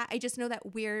behind that. I just know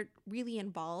that we're really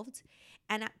involved,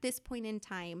 and at this point in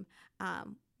time, I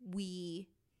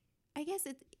guess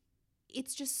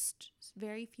it's just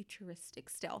very futuristic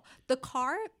still. The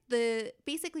car,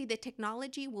 basically the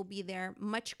technology will be there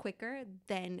much quicker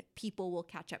than people will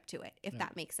catch up to it, if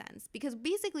that makes sense. Because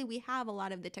basically we have a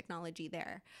lot of the technology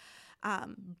there.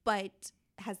 But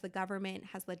has the government,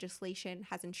 has legislation,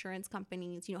 has insurance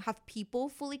companies, you know, have people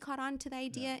fully caught on to the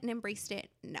idea and embraced it?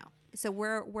 No. So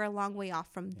we're a long way off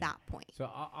from that point. So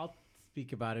I'll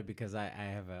speak about it because I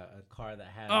have a car that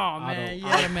has. You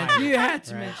had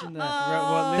to mention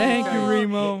that. Thank you,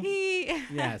 Remo.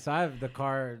 Yeah, so I have the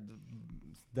car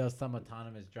does some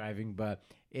autonomous driving, but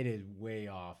it is way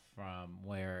off from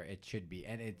where it should be,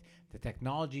 and the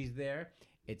technology's there.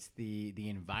 It's the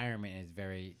environment is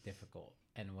very difficult,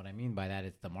 and what I mean by that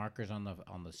is the markers on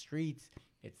the streets.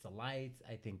 It's the lights.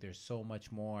 I think there's so much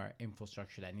more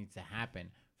infrastructure that needs to happen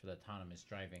for the autonomous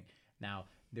driving. Now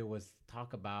there was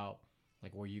talk about,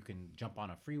 like, where you can jump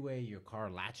on a freeway, your car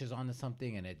latches onto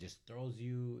something and it just throws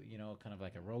you, you know, kind of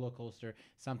like a roller coaster.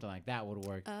 Something like that would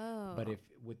work. Oh. But if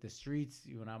with the streets,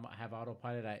 when I have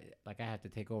autopilot, I have to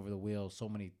take over the wheel so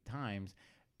many times.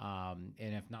 And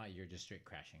if not, you're just straight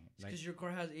crashing. Because your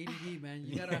car has ADD, man.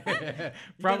 You gotta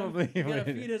probably you gotta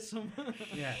feed it some.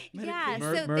 Yeah,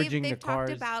 so merging they've the talked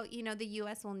cars. about, you know, the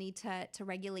U.S. will need to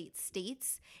regulate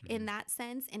states in that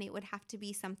sense, and it would have to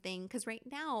be something, because right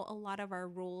now a lot of our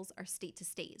rules are state to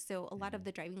state. So a lot of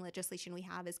the driving legislation we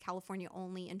have is California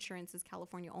only, insurance is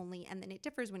California only, and then it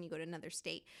differs when you go to another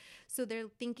state. So they're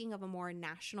thinking of a more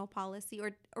national policy,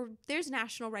 or there's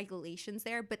national regulations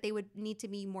there, but they would need to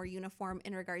be more uniform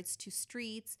in regards regards to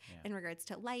streets, Yeah. in regards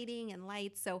to lighting and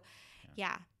lights. So,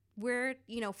 yeah. We're,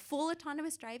 full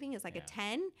autonomous driving is like a Yeah.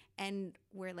 10, and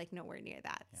we're like nowhere near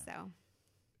that. Yeah. So,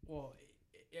 Well,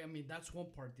 I mean, that's one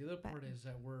part. The other part is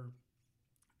that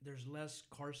there's less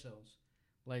car sales.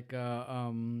 Like, I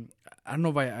don't know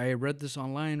if I read this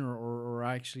online or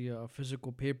actually a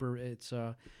physical paper. It's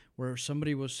where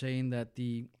somebody was saying that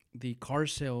the car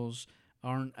sales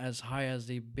aren't as high as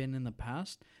they've been in the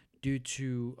past due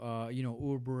to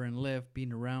Uber and Lyft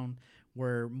being around,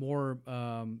 where more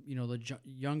the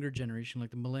younger generation,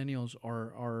 like the millennials,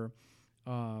 aren't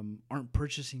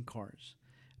purchasing cars.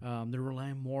 They're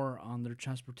relying more on their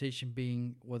transportation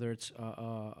being, whether it's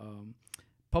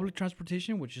public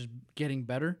transportation, which is getting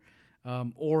better,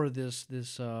 or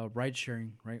this ride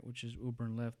sharing, right, which is Uber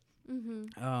and Lyft,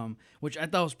 which I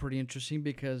thought was pretty interesting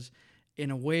because,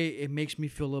 in a way, it makes me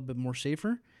feel a little bit more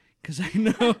safer. Because I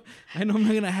know I'm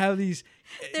not gonna have these.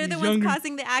 they're these the ones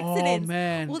causing the accidents. Oh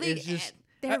man, Well, it's just.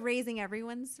 they're raising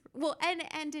everyone's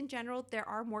and in general there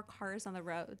are more cars on the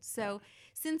road. So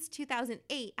since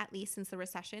 2008, at least since the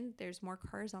recession, there's more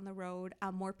cars on the road.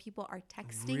 More people are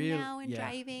texting now and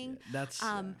driving. That's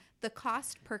the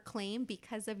cost per claim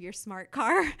because of your smart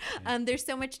car. There's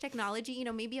so much technology.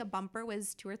 Maybe a bumper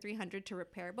was $200 or $300 to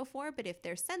repair before, but if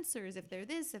there's sensors, if there's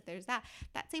this, if there's that,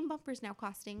 that same bumper is now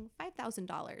costing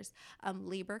 $5,000.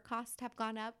 Labor costs have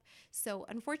gone up. So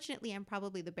unfortunately, I'm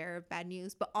probably the bearer of bad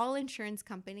news, but all insurance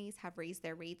companies have raised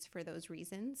their rates for those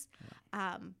reasons.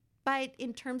 But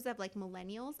in terms of like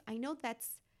millennials, I don't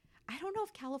know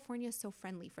if California is so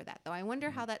friendly for that, though. I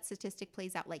wonder how that statistic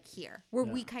plays out like here, where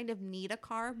we kind of need a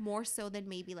car more so than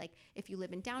maybe like if you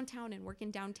live in downtown and work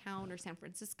in downtown or San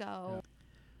Francisco.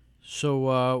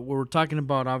 So we're talking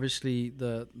about obviously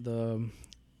the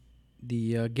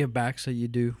give backs that you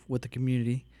do with the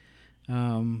community.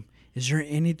 Is there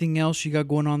anything else you got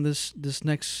going on this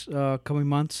next coming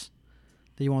months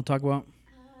that you want to talk about?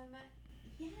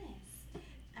 Yes.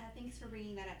 Thanks for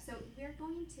bringing that up. So we're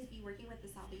going to be working with the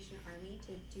Salvation Army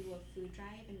to do a food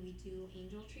drive, and we do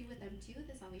Angel Tree with them too,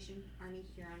 the Salvation Army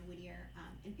here on Whittier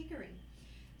and Pickering.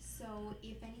 So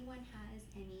if anyone has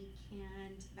any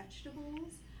canned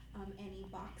vegetables, any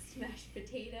boxed mashed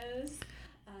potatoes,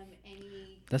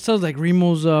 any... That sounds like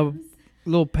Remo's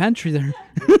little pantry there.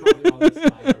 No,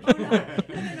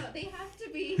 they have to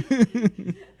be...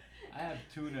 I have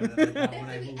tuna.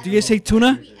 Do you guys take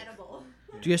tuna? Be edible.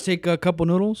 Do you guys take a couple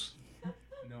noodles?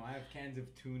 No, I have cans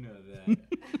of tuna that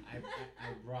I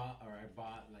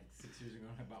bought like 6 years ago.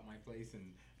 I bought my place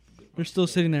and They're still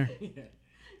sitting there.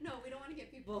 No, we don't want to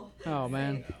get people... Oh,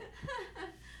 man.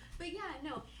 But yeah,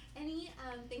 no. Any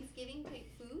Thanksgiving type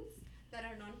foods that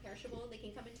are non-perishable, they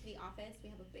can come into the office. We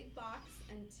have a big box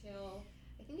until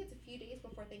I think it's a few days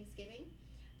before Thanksgiving.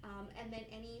 And then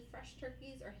any fresh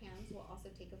turkeys or hams will also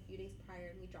take a few days prior,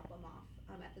 and we drop them off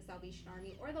at the Salvation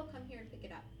Army, or they'll come here and pick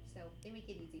it up. So they make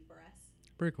it easy for us.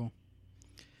 Pretty cool.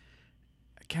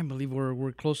 I can't believe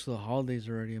we're close to the holidays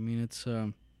already. I mean, it's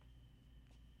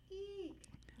Eek.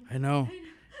 I know.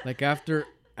 Like after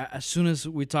as soon as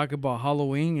we talk about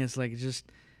Halloween, it's like just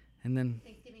and then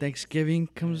Thanksgiving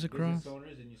comes across. Business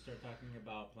owners, and you start talking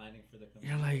about planning for the coming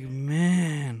You're like, year.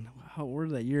 man, where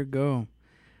did that year go?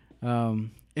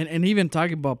 And even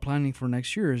talking about planning for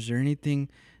next year, is there anything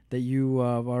that you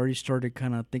have already started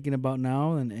kind of thinking about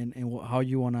now and how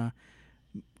you want to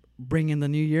bring in the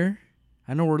new year?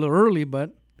 I know we're a little early,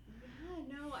 but... Yeah,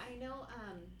 no, I know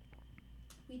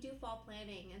we do fall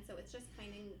planning, and so it's just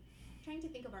kind of trying to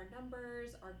think of our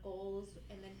numbers, our goals,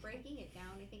 and then breaking it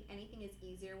down. I think anything is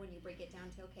easier when you break it down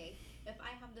to, okay, if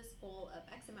I have this goal of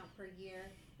X amount per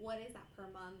year, what is that per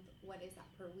month? What is that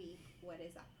per week? What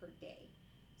is that per day?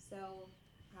 So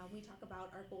we talk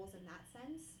about our goals in that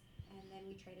sense, and then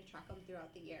we try to track them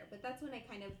throughout the year. But that's when I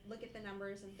kind of look at the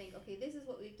numbers and think, okay, this is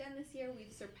what we've done this year.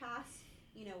 We've surpassed,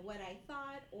 what I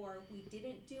thought, or we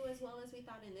didn't do as well as we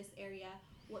thought in this area.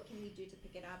 What can we do to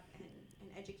pick it up and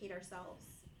educate ourselves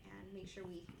and make sure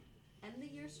we end the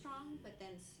year strong, but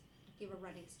then give a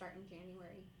running start in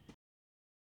January.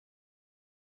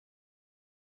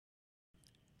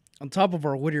 On top of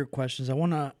our Whittier questions, I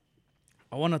wanna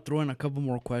throw in a couple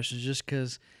more questions just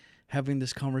because having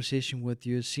this conversation with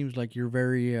you, it seems like you're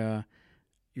very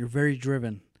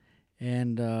driven,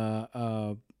 and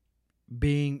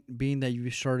being that you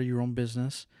started your own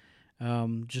business,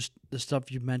 just the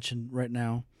stuff you mentioned right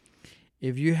now.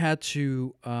 If you had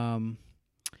to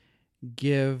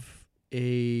give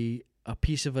a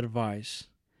piece of advice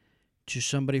to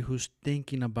somebody who's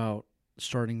thinking about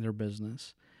starting their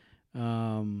business,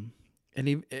 and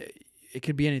it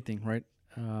could be anything, right?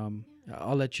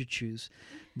 I'll let you choose.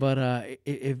 But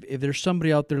if there's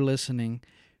somebody out there listening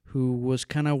who was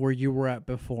kind of where you were at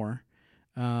before,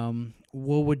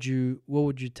 what would you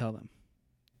tell them?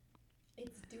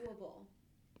 It's doable.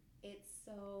 It's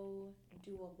so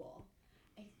doable.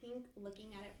 I think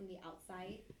looking at it from the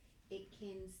outside, it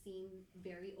can seem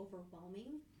very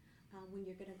overwhelming when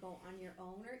you're going to go on your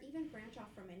own or even branch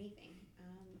off from anything.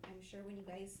 I'm sure when you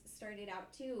guys started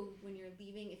out too, when you're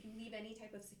leaving, if you leave any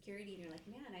type of security and you're like,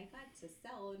 man, I've got to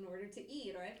sell in order to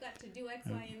eat, or I've got to do X,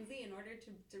 Y, and Z in order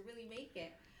to really make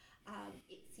it,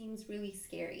 it seems really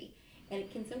scary. And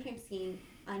it can sometimes seem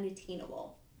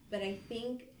unattainable. But I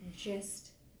think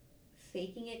just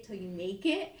faking it till you make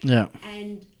it, Yeah.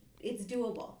 and it's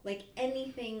doable. Like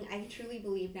anything, I truly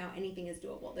believe now anything is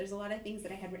doable. There's a lot of things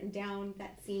that I had written down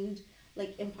that seemed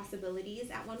like impossibilities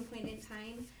at one point in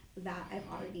time that I've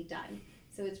already done.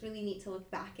 So it's really neat to look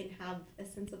back and have a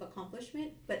sense of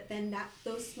accomplishment, but then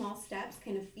those small steps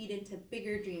kind of feed into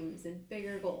bigger dreams and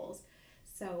bigger goals.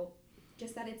 So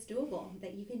just that it's doable,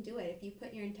 that you can do it. If you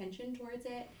put your intention towards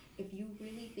it, if you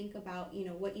really think about,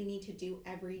 what you need to do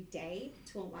every day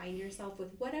to align yourself with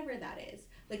whatever that is.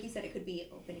 Like you said, it could be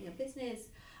opening a business.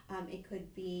 It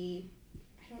could be,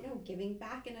 I don't know, giving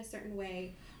back in a certain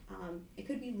way. It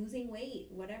could be losing weight,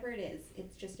 whatever it is.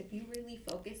 It's just if you really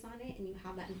focus on it and you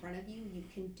have that in front of you, you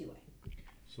can do it.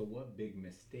 So what big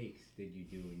mistakes did you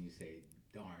do when you say,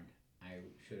 darn, I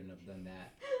shouldn't have done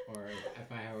that? Or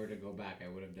if I were to go back, I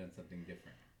would have done something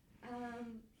different?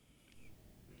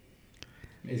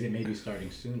 Is it maybe starting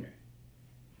sooner?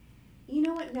 You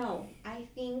know what? No. I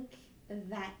think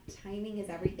that timing is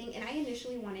everything. And I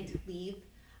initially wanted to leave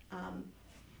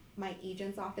my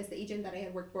agent's office, the agent that I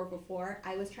had worked for before.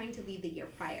 I was trying to leave the year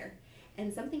prior.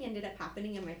 And something ended up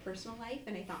happening in my personal life.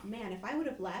 And I thought, man, if I would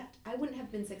have left, I wouldn't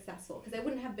have been successful because I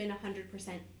wouldn't have been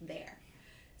 100% there.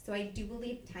 So I do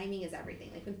believe timing is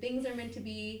everything. Like when things are meant to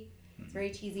be, it's very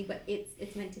cheesy, but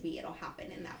it's meant to be. It'll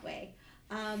happen in that way.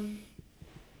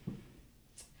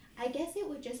 I guess it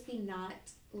would just be not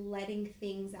letting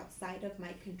things outside of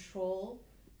my control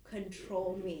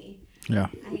me. Yeah.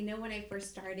 I know when I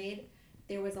first started,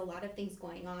 there was a lot of things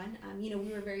going on. We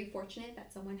were very fortunate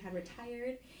that someone had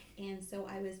retired, and so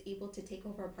I was able to take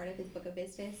over a part of his book of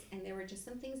business, and there were just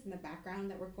some things in the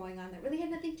background that were going on that really had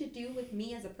nothing to do with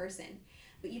me as a person.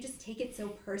 But you just take it so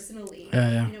personally.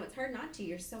 Yeah. It's hard not to.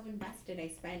 You're so invested. I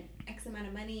spent X amount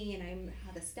of money, and I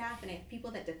have a staff, and I have people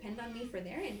that depend on me for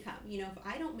their income. If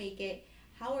I don't make it,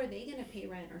 how are they going to pay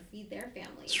rent or feed their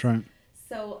families? That's right.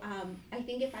 So I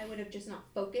think if I would have just not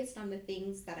focused on the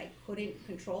things that I couldn't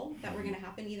control, that were going to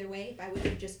happen either way, if I would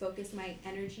have just focused my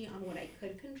energy on what I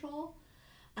could control,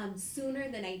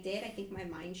 sooner than I did, I think my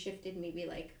mind shifted maybe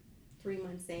like 3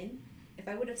 months in. If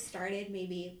I would have started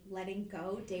maybe letting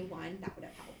go day one, that would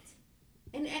have helped.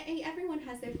 And everyone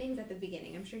has their things at the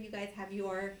beginning. I'm sure you guys have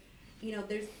your,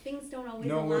 there's things don't always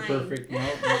align. No, we're perfect. No,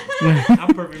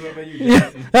 I'm perfect. What about you?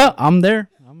 Yeah, I'm there.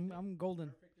 I'm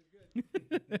golden. If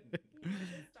the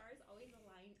stars always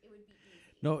aligned, it would be easy.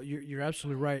 No, you're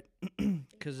absolutely right.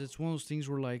 Because it's one of those things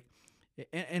where like,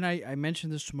 and I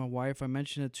mentioned this to my wife. I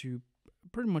mentioned it to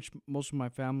pretty much most of my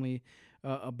family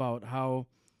about how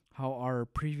our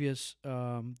previous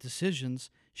decisions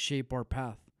shape our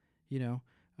path.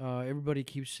 Everybody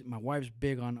keeps. My wife's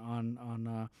big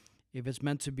on if it's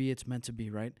meant to be, it's meant to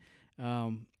be, right?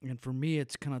 And for me,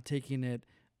 it's kind of taking it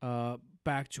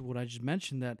back to what I just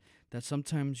mentioned that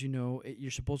sometimes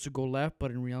you're supposed to go left,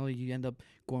 but in reality you end up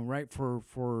going right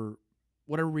for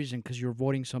whatever reason because you're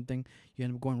avoiding something. You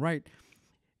end up going right,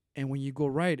 and when you go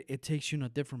right, it takes you in a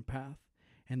different path,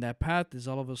 and that path is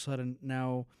all of a sudden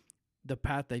now the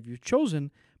path that you've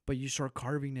chosen, but you start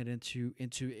carving it into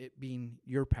it being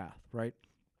your path, right?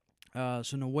 So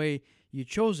in a way, you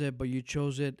chose it, but you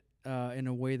chose it in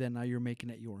a way that now you're making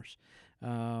it yours.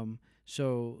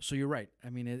 So you're right. I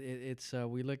mean, it's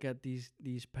we look at these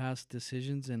past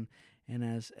decisions and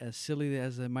as silly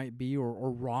as it might be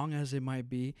or wrong as it might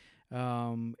be,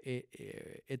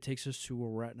 it takes us to where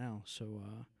we're at now. So.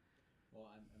 Well,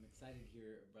 I'm excited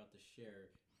here about to share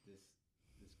this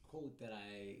quote that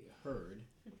I heard.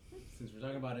 Since we're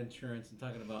talking about insurance and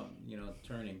talking about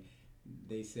turning,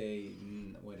 they say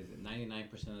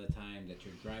 99% of the time that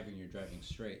you're driving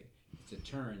straight. It's the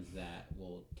turns that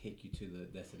will take you to the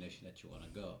destination that you want to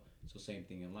go. So same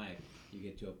thing in life. You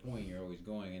get to a point you're always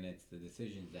going, and it's the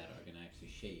decisions that are going to actually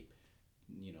shape,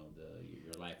 your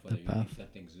life. Whether you think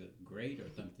something's great or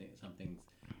something's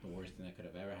the worst thing that could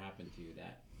have ever happened to you,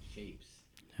 that shapes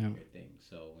your thing.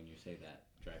 So when you say that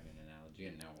driving analogy,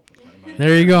 and now we're talking about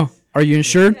there you go. Are you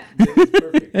insured? This is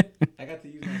perfect. I got to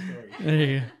use my story. There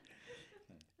you go.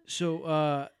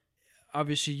 So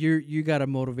obviously you got to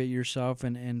motivate yourself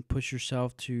and push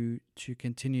yourself to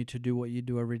continue to do what you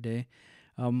do every day.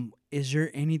 Is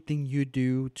there anything you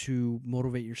do to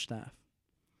motivate your staff?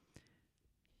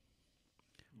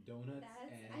 Donuts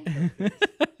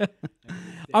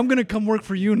I'm gonna come work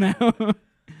for you now.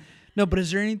 No, but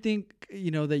is there anything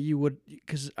that you would?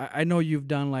 Because I know you've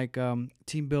done like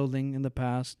team building in the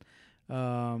past.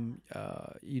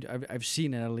 I've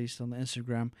seen it at least on the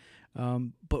Instagram.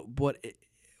 But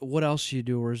what else do you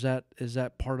do, or is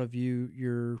that part of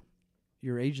your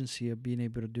agency of being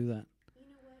able to do that? You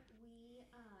know what?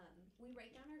 We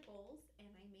write down our goals and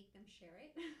I make them share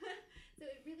it. So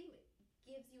it really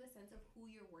gives you a sense of who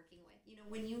you're working with.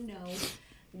 When you know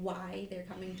why they're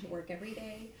coming to work every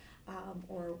day,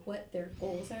 or what their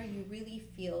goals are, you really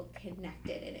feel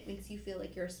connected, and it makes you feel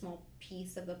like you're a small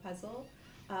piece of the puzzle.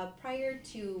 Prior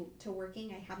to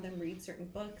working, I have them read certain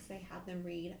books. I have them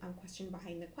read Question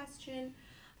Behind the Question,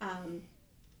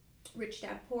 Rich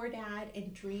Dad Poor Dad,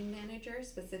 and Dream Manager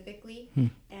specifically.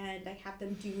 And I have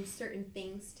them do certain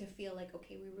things to feel like,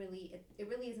 okay, it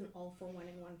really isn't all for one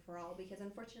and one for all, because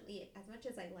unfortunately, as much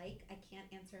as I can't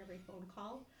answer every phone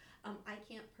call. I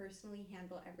can't personally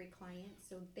handle every client,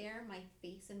 so they're my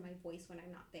face and my voice when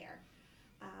I'm not there.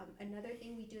 Another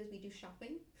thing we do is we do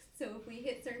shopping. So if we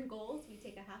hit certain goals, we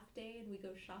take a half day and we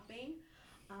go shopping.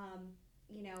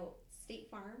 State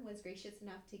Farm was gracious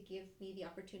enough to give me the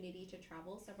opportunity to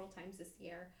travel several times this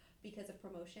year because of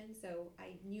promotion. So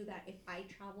I knew that if I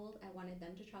traveled, I wanted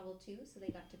them to travel too. So they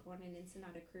got to go on an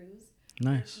Ensenada cruise for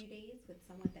a few days with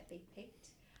someone that they picked.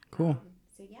 Cool.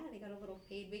 So yeah, they got a little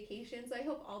paid vacation. So I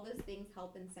hope all those things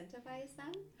help incentivize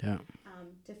them. Yeah.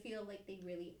 To feel like they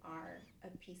really are a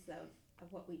piece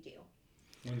of what we do.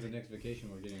 When's the next vacation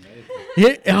we're getting ready for?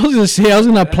 Yeah, I was gonna say I was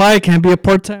gonna apply. Can I be a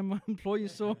part-time employee?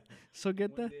 So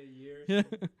get that. Yeah.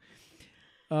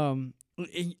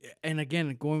 And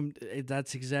again,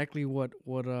 that's exactly what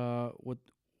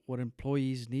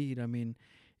employees need. I mean,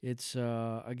 it's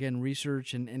again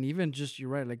research and even just you're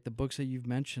right, like the books that you've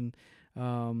mentioned.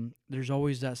 There's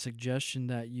always that suggestion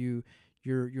that your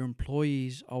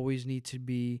employees always need to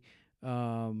be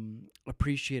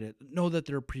appreciated. Know that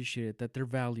they're appreciated, that they're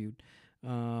valued.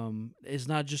 It's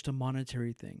not just a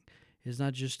monetary thing. It's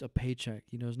not just a paycheck.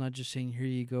 It's not just saying, here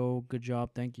you go, good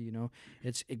job, thank you.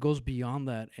 It goes beyond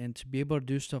that, and to be able to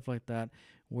do stuff like that,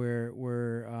 where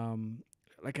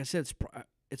like I said,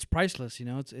 it's priceless.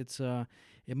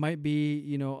 It might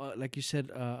be like you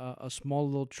said, a small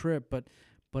little trip,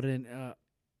 but in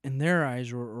their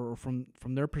eyes or from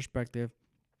their perspective,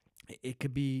 it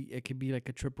could be like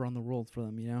a trip around the world for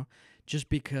them, just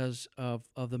because of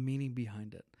the meaning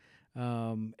behind it.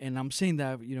 And I'm saying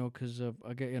that, because of,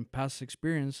 again, past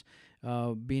experience,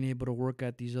 being able to work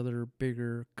at these other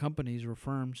bigger companies or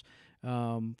firms,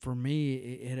 for me,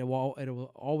 it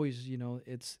will always,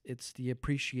 it's the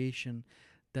appreciation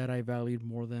that I valued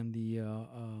more than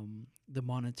the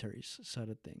monetary side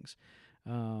of things.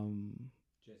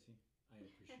 Jesse, I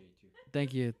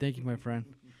appreciate you. Thank you, my friend.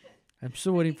 I'm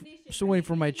still waiting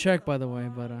for my check, by the way,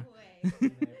 but I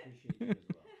appreciate you as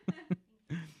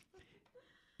well.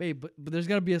 babe, but there's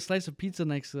gotta be a slice of pizza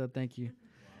next to that. Thank you.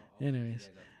 Well, Anyways.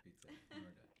 pizza.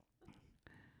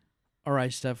 All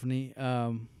right, Stephanie.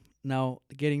 Now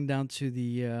getting down to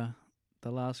the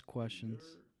last questions.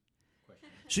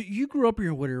 So you grew up here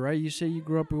in Whittier, right? You say you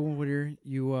grew up in Whittier.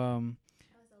 You I was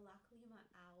a La Clima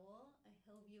Owl, a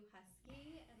Hillview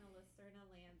Husky, and a Lucerna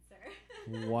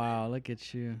Lancer. Wow, look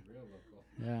at you. Real local.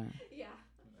 Yeah. Yeah,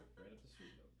 Right up the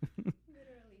street, though.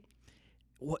 literally.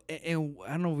 What? And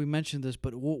I don't know if we mentioned this,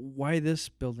 but why this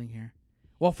building here?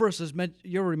 Well, first,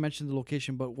 you already mentioned the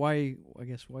location, but why? I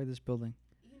guess why this building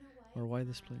You know what? or why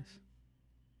this place?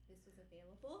 This was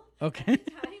available. Okay. At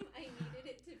the time, I needed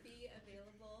it to be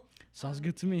available. Sounds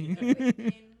good to me. Within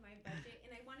my budget,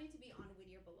 and I wanted to be on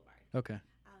Whittier Boulevard. Okay.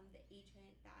 The agent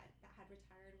that had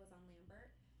retired was on Lambert,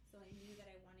 so I knew that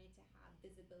I wanted to have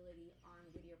visibility on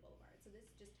Whittier Boulevard. So this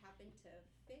just happened to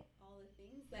fit all the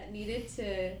things that needed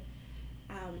to,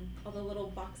 all the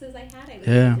little boxes I had. I was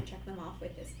able to check them off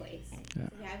with this place. Yeah.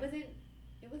 So yeah,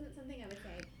 it wasn't something I would say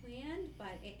I planned,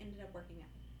 but it ended up working out.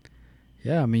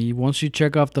 Yeah, I mean, once you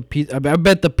check off the pizza, I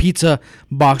bet the pizza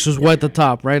box was way at the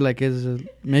top, right? Like,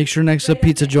 make sure next to the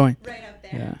pizza joint. Right up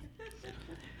there. Yeah.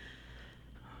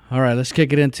 All right, let's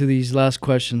kick it into these last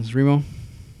questions. Remo?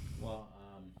 Well,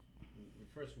 the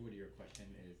first Whittier question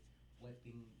is, if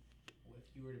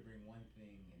you were to bring one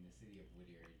thing in the city of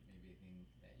Whittier, maybe a thing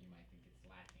that you might think it's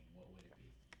lacking, what would it be?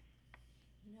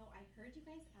 I heard you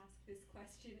guys ask this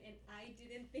question, and I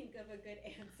didn't think of a good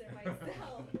answer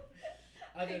myself.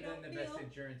 Other than the best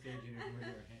insurance agent in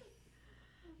Whittier.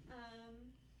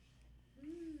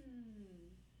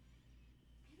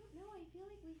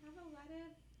 have a lot of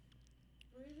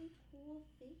really cool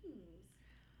things,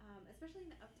 especially in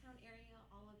the uptown area.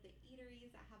 All of the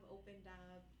eateries that have opened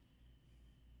up.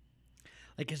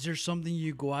 Like, is there something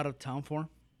you go out of town for,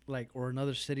 like, or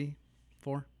another city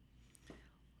for?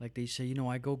 Like they say,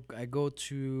 I go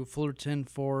to Fullerton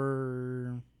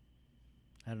for,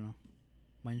 I don't know,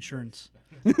 my insurance.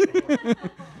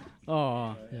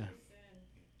 Oh yeah.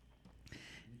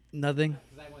 Nothing.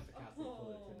 Because I went to Castle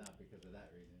Fullerton not because of that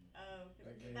reason. Oh,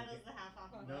 Okay, that okay. was the half off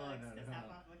of No, Alex, no, because no, half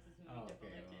no. off Alex is moving Oh, to okay.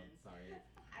 Fullerton. Well, sorry.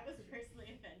 I was personally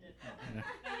offended. Oh.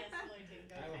 But yes, Fullerton,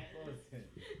 go I went ahead. Fullerton.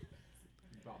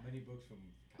 Bought many books from.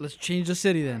 Let's change the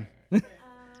city then. Alright,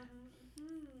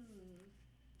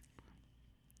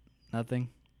 Nothing.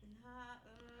 Nah,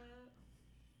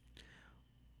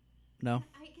 No.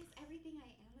 I guess everything I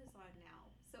Amazon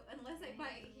now. So unless I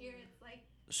buy it here, it's like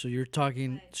So you're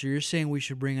talking. So you're saying we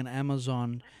should bring an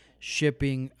Amazon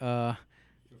shipping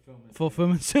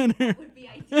fulfillment center. would be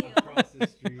ideal. Across the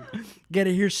street. Get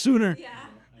it here sooner. Yeah,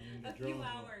 And then a the few drones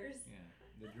hours. Will, yeah,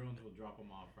 the drones will drop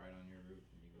them off right on your roof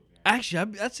and you go grab.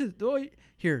 Actually, that's it. Oh,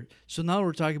 here. So now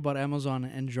we're talking about Amazon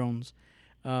and drones.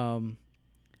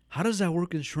 How does that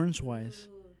work insurance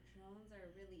wise? Ooh, drones are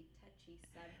a really touchy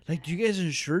subject. Like, do you guys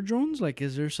insure drones? Like,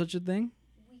 is there such a thing?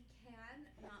 We can,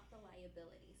 not the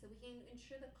liability. So we can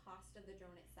insure the cost of the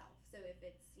drone itself. So if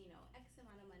it's, X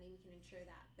amount of money, we can insure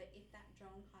that. But if that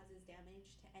drone causes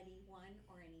damage to anyone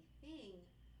or anything,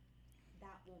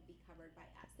 that won't be covered by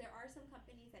us. There are some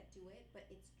companies that do it,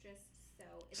 but it's just so...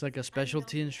 It's like a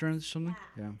specialty unknown. insurance or something?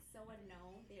 Yeah. Yeah. It's so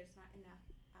unknown. There's not enough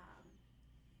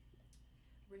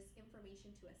risk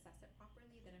information to assess it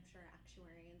properly that I'm sure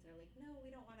actuarians are like, no, we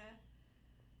don't want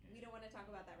to talk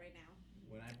about that right now.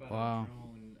 When I bought Wow. a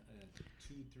drone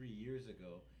 2-3 years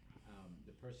ago,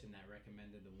 the person that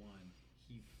recommended the one,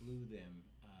 he flew them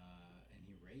and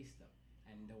he raced them.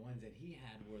 And the ones that he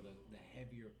had were the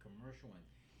heavier commercial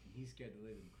ones. And he scared the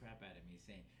living crap out of me,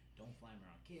 saying, don't fly them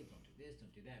around kids, don't do this,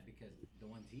 don't do that, because the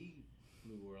ones he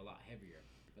flew were a lot heavier.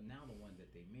 But now the ones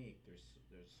that they make,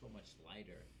 they're so much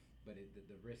lighter. But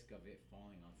the risk of it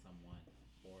falling on someone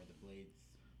or the blades,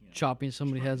 Chopping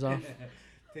somebody's heads off.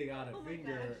 take out a Oh my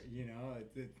finger,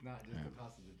 it's not just the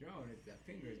cost of the drone. It's that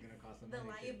finger is going to cost some The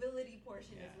money. liability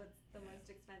portion is Yeah. what's the most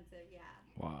expensive, yeah.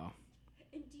 Wow.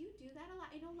 And do you do that a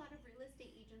lot? I know a lot of real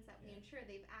estate agents that we Yeah. insure,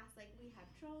 they've asked, like, we have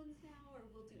drones now, or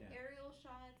we'll do Yeah. aerial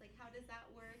shots. Like, how does that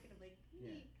work? And I'm like,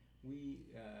 Yeah.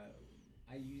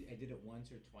 I did it once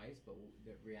or twice, but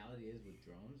the reality is with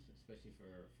drones, especially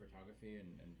for photography and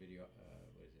video,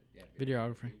 what is it? Yeah,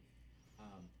 Videography.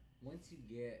 Once you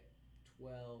get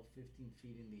 12, 15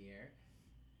 feet in the air,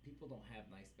 people don't have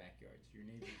nice backyards. Your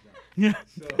neighbors don't. Yeah.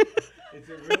 So it's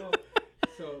a real.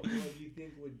 So what you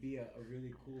think would be a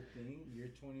really cool thing,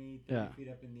 you're 20, 30 Yeah. feet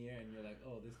up in the air, and you're like,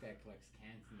 oh, this guy collects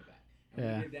cans in the back. And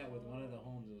Yeah. we did that with one of the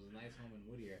homes. It was a nice home in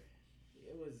Whittier.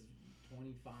 It was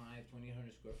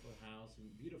 2,800 square foot house,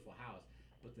 beautiful house,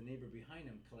 but the neighbor behind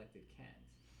him collected cans.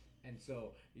 And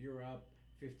so you're up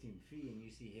 15 feet and you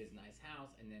see his nice house,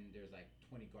 and then there's like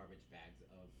 20 garbage bags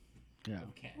of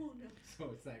cans. oh no.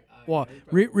 So it's like, Well, they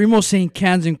probably- Remo's saying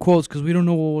cans in quotes because we don't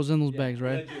know what was in those Yeah, bags,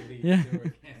 right? allegedly, Yeah. They were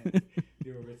cans.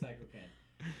 They were recycled cans.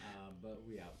 But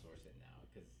we outsource it now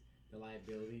because the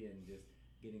liability and just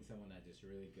getting someone that's just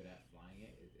really good at flying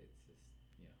it, it's just,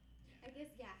 I guess,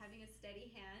 yeah, having a steady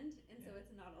hand, and so Yeah.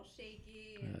 it's not all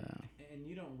shaky. And And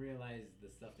you don't realize the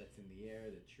stuff that's in the air,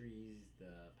 the trees,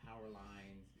 the power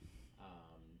lines.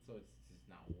 So it's just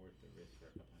not worth the risk for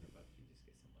a couple $100. You just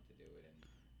get someone to do it, and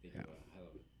they do a hell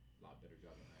of a lot better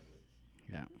job than I would.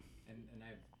 Yeah. And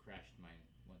I've crashed mine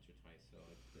once or twice, so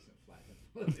it doesn't fly as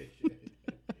well as it should.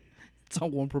 It's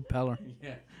on one propeller.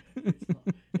 Yeah,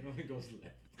 it only goes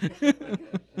left.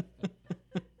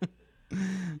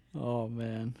 Oh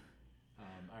man.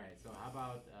 All right, so how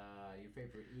about your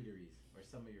favorite eateries, or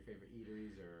some of your favorite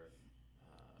eateries, or?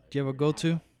 Do you have a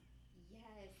go-to?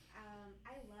 yes,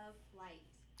 I love Flight.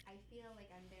 I feel like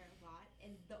I'm there a lot,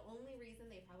 and the only reason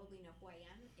they probably know who I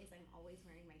am is I'm always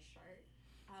wearing my shirt.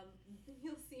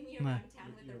 You'll see me around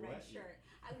town with a Your red what? shirt.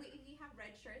 We have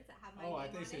red shirts that have my Oh, I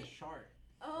name think on it said it. shark.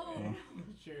 Oh,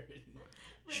 Sure.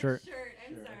 red Shirt. shirt.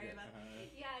 I'm Sure, sorry okay. about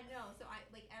that. Yeah, no. So I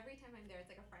like every time I'm there, it's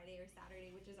like a Friday or Saturday,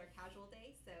 which is our casual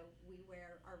day. So we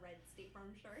wear our red State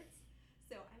Farm shirts.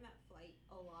 So I'm at Flight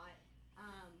a lot.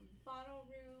 Bottle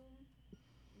Room,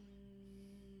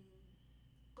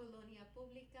 Colonia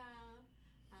Publica,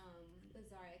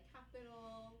 Bazaar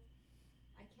Capital.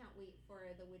 I can't wait for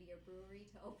the Whittier Brewery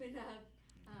to open up.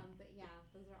 But yeah,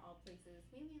 those are all places,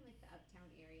 mainly in like the uptown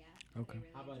area. that I Okay.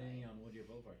 really How about enjoy. any on Whittier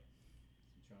Boulevard?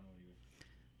 Since you're on Whittier.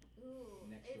 Ooh,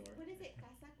 Next door. what is it?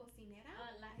 Casa Cocinera?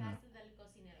 La Casa del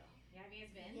Cocinero.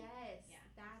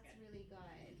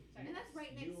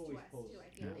 next to us post, too, I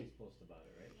you feel always like. post about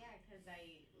it, right? Yeah, because I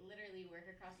literally work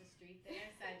across the street there,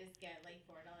 so I just get like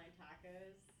 $4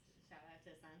 tacos. Shout out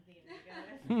to Santi Amigo. I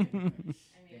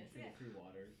mean, Thanks it's for the good. free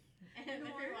waters. And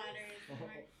the free Norms? waters.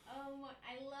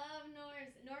 I love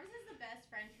Norms. Norms is the best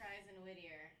French fries in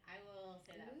Whittier. I will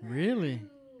say that. Forever. Really?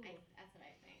 Ooh. That's what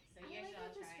I think. So I you guys like should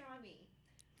all the try. pastrami.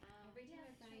 Every time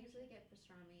I fry, I usually get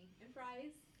pastrami and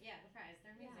fries. Yeah, the fries.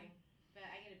 They're Yeah. amazing. But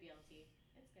I get a BLT.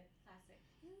 It's good. Classic.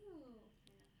 Ooh.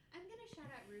 I'm gonna shout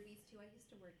out Ruby's too. I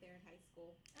used to work there in high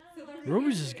school. Oh, So the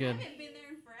Ruby's is I good. haven't been there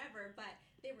in forever, but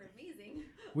they were amazing.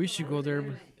 We The should last go there,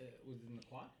 time I but- went. Was it in the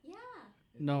quad? Yeah.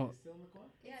 No. Is it still in the quad?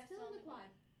 Yeah, It's still in the quad.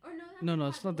 Or no, No, no,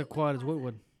 it's not the quad. It's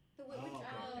Whitwood. The Whitwood, Oh, okay, the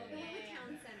okay. Whitwood Yeah.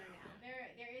 Town Center now. There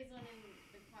is one in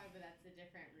the quad, but that's a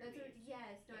different That's Ruby's. what,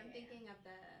 yes. No, I'm Yeah. thinking of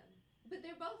the. But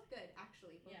they're both good,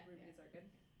 actually. Both Yeah, Rubies yeah. are good.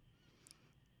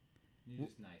 You're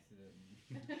just nice. The one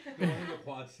in the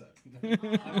quad sucks. I'm just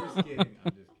kidding.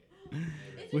 I'm just kidding.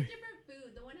 It's We- just different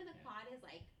food. The one in the Yeah. quad is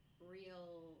like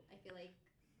real. I feel like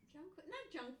junk. Not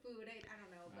junk food. I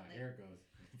don't know, but Here like.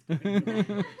 it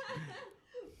goes.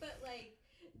 But like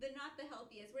the not the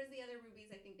healthiest. Whereas the other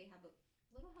Rubies, I think they have a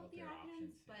little healthier Healthier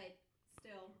options, options, yeah. but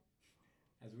still.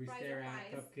 As we Fries stare are at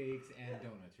fries. cupcakes and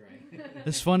donuts, right?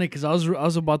 It's funny because I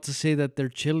was about to say that their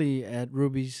chili at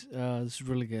Ruby's is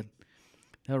really good.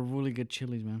 They have really good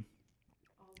chilies, man.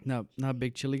 Not a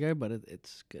big chili guy, but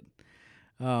it's good.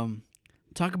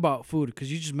 Talk about food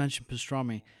because you just mentioned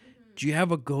pastrami. Mm-hmm. Do you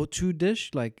have a go-to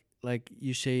dish like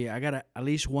you say I gotta at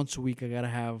least once a week I gotta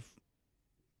have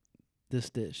this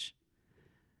dish?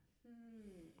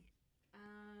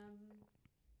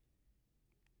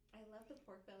 I love the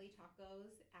pork belly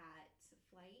tacos at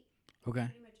Flight. Okay,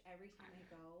 Pretty much every time I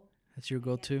go. that's your I get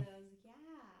go-to. those, yeah.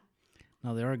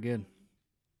 No, they are good.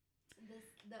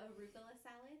 The arugula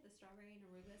salad, the strawberry and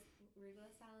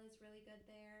arugula salad is really good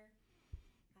there.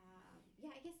 Yeah,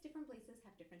 I guess different places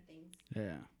have different things.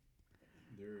 Yeah.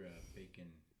 Their bacon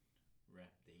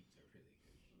wrap dates are really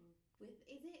good.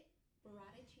 Is it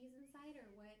burrata cheese inside or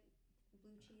what?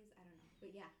 Blue cheese? I don't know.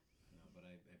 But yeah. No, but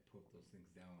I poke those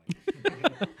things down like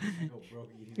I go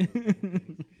broke eating those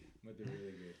things, but they're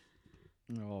really good.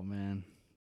 Oh man,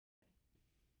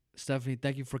 Stephanie,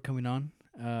 thank you for coming on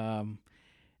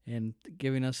and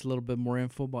giving us a little bit more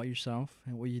info about yourself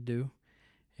and what you do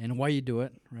and why you do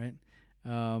it. Right?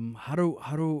 How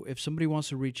do if somebody wants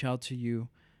to reach out to you,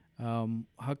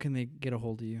 how can they get a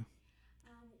hold of you?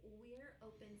 We're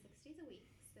open 6 days a week,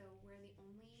 so we're the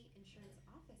only insurance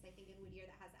office I think in Whittier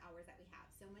that has the hours that we have.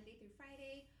 So Monday through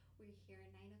Friday, we're here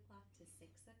 9 o'clock to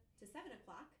 7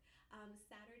 o'clock.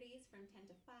 Saturdays from 10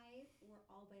 to 5, we're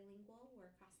all bilingual. We're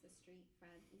across the street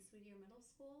from East Whittier Middle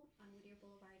School on Whittier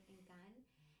Boulevard in Gunn.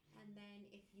 And then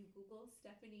if you Google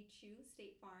Stephanie Chew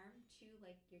State Farm, chew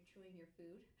like you're chewing your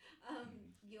food,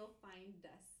 you'll find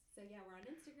us. So yeah, we're on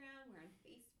Instagram, we're on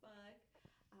Facebook,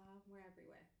 we're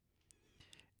everywhere.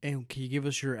 And can you give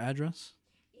us your address?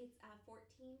 It's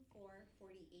 14448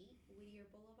 Whittier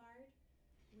Boulevard,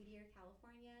 Whittier,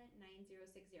 California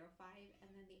 90605, and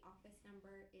then the office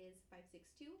number is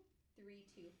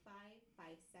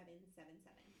 562-325-5777.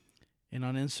 And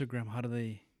on Instagram, how do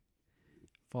they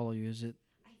follow you? Is it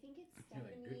I think it's You're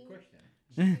like, good Stephanie. question.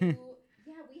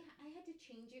 Yeah, I had to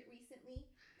change it recently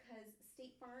because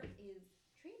State Farm is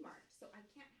trademarked, so I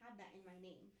can't have that in my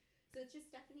name. So it's just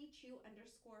Stephanie Chew _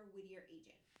 Whittier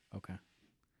Agent. okay?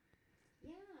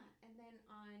 Yeah, and then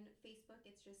on Facebook,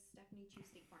 it's just Stephanie Chew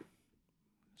State Farm.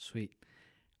 Sweet.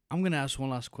 I'm gonna ask one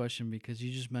last question because you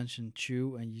just mentioned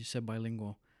chew and you said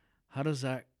bilingual. How does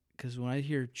that? Because when I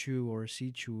hear chew or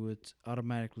see chew, it's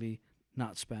automatically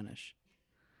not Spanish.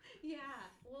 Yeah,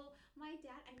 well, my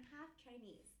dad, I'm half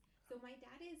Chinese. So my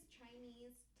dad is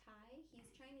Chinese Thai. He's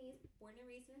Chinese, born and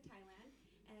raised in Thailand.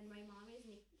 And my mom is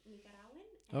Nicaraguan.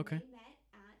 And Okay. they met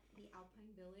at the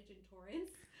Alpine Village in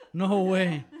Torrance. No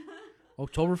way.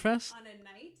 Oktoberfest? On a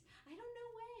night. I don't know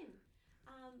when.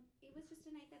 It was just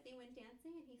a night that they went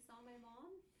dancing and he saw my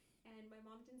mom. And my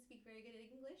mom didn't speak very good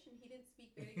English and he didn't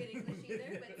speak very good English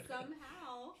either. But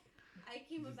somehow I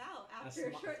came Just about A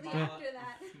shortly smile- after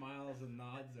that. Smiles and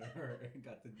nods are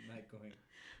got the night going.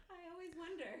 I always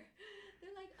wonder.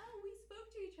 They're like, oh, we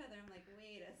spoke to each other. I'm like,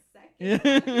 wait a second. Yeah.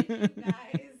 What did you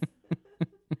guys?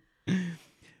 But,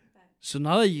 So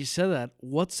now that you said that,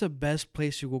 what's the best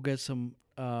place to go get some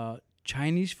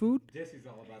Chinese food? Jesse's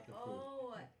all about the food.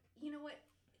 oh, you know what?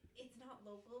 It's not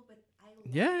local, but I love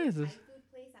Yeah, the it Thai is. food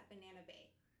place at Banana Bay.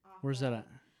 off Where's that of,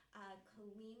 at?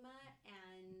 Kalima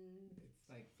and It's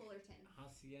like Fullerton.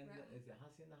 Hacienda. Right. Is it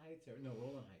Hacienda Heights or no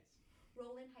Roland Heights?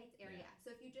 Roland Heights area. Yeah.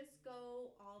 So if you just go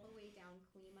all the way down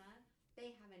Kalima,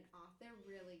 they have they're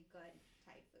really good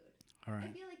Thai food. All All right.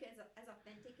 I feel like as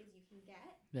authentic as you can get.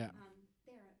 Yeah.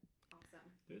 They're awesome.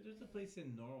 There's a place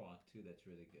in Norwalk too that's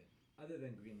really good, other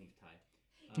than Greenleaf Thai.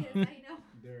 Yes, I know.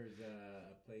 There's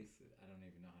a place I don't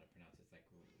even know how to pronounce it. It's like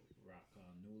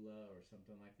Rakanula or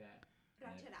something like that.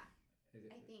 And it- Rachera. Is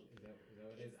it, I think. is that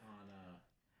what it is on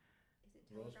Is it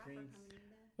Rose Telegraph or Greens?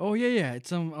 Carmelita? Oh yeah.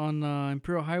 It's on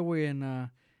Imperial Highway and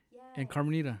Yes.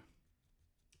 Carmenita.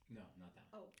 no, not that.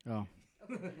 Oh,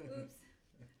 Okay. Oops.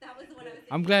 That was the one I was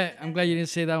I'm thinking glad. of. You didn't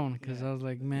say that one because Yeah. I was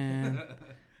like, man,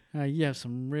 you have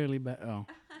some really bad. Oh,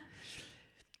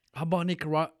 how about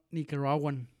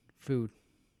Nicaraguan food?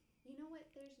 You know what?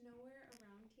 There's nowhere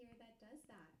around here that does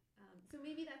that. So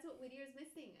maybe that's what Whittier's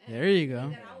missing. There you go.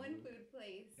 Nicaraguan food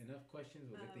place. Enough questions,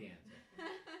 we'll get the answer.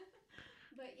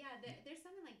 But yeah, there's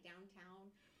some in like downtown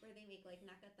where they make like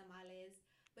naca tamales.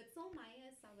 But Sol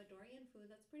Maya is Salvadorian food.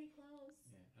 That's pretty close.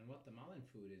 Yeah, and Guatemalan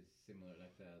food is similar.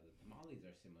 Like the tamales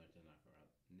are similar to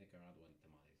Nicaraguan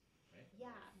tamales, right?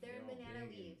 Yeah, they're all banana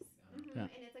big leaves. and,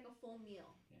 Yeah. And it's like a full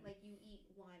meal. Yeah. Like you eat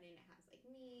one and it has like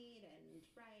meat and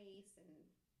rice and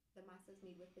the masa is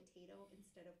made with potato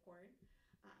instead of corn.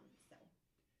 So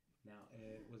Now,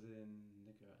 was it in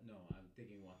Nicaragua? No, I'm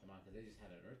thinking Guatemala because they just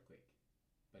had an earthquake,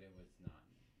 but it was not.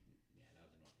 Yeah, that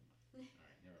was in Guatemala. All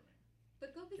right, never mind. but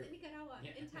go visit Sure. Nicaragua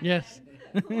Yeah. in Thailand. Yes.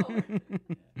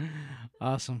 Whoa.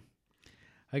 Awesome.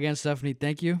 Again, Stephanie,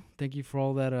 thank you. Thank you for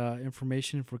all that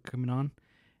information, for coming on.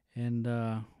 And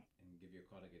And give you a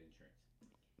call to get insurance.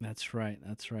 that's right.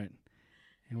 That's right.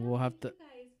 And Yeah, we'll have thank to. you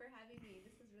guys for having me.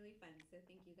 This was really fun. So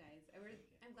thank you guys.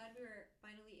 I'm glad we were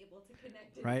finally able to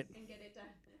connect Right. and get it done.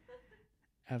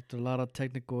 After a lot of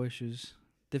technical issues,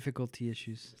 difficulty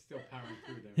issues. We're still powering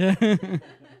through them.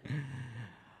 Yeah.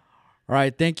 All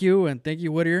right. Thank you. And thank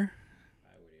you, Whittier.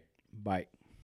 Bye, Whittier. Bye.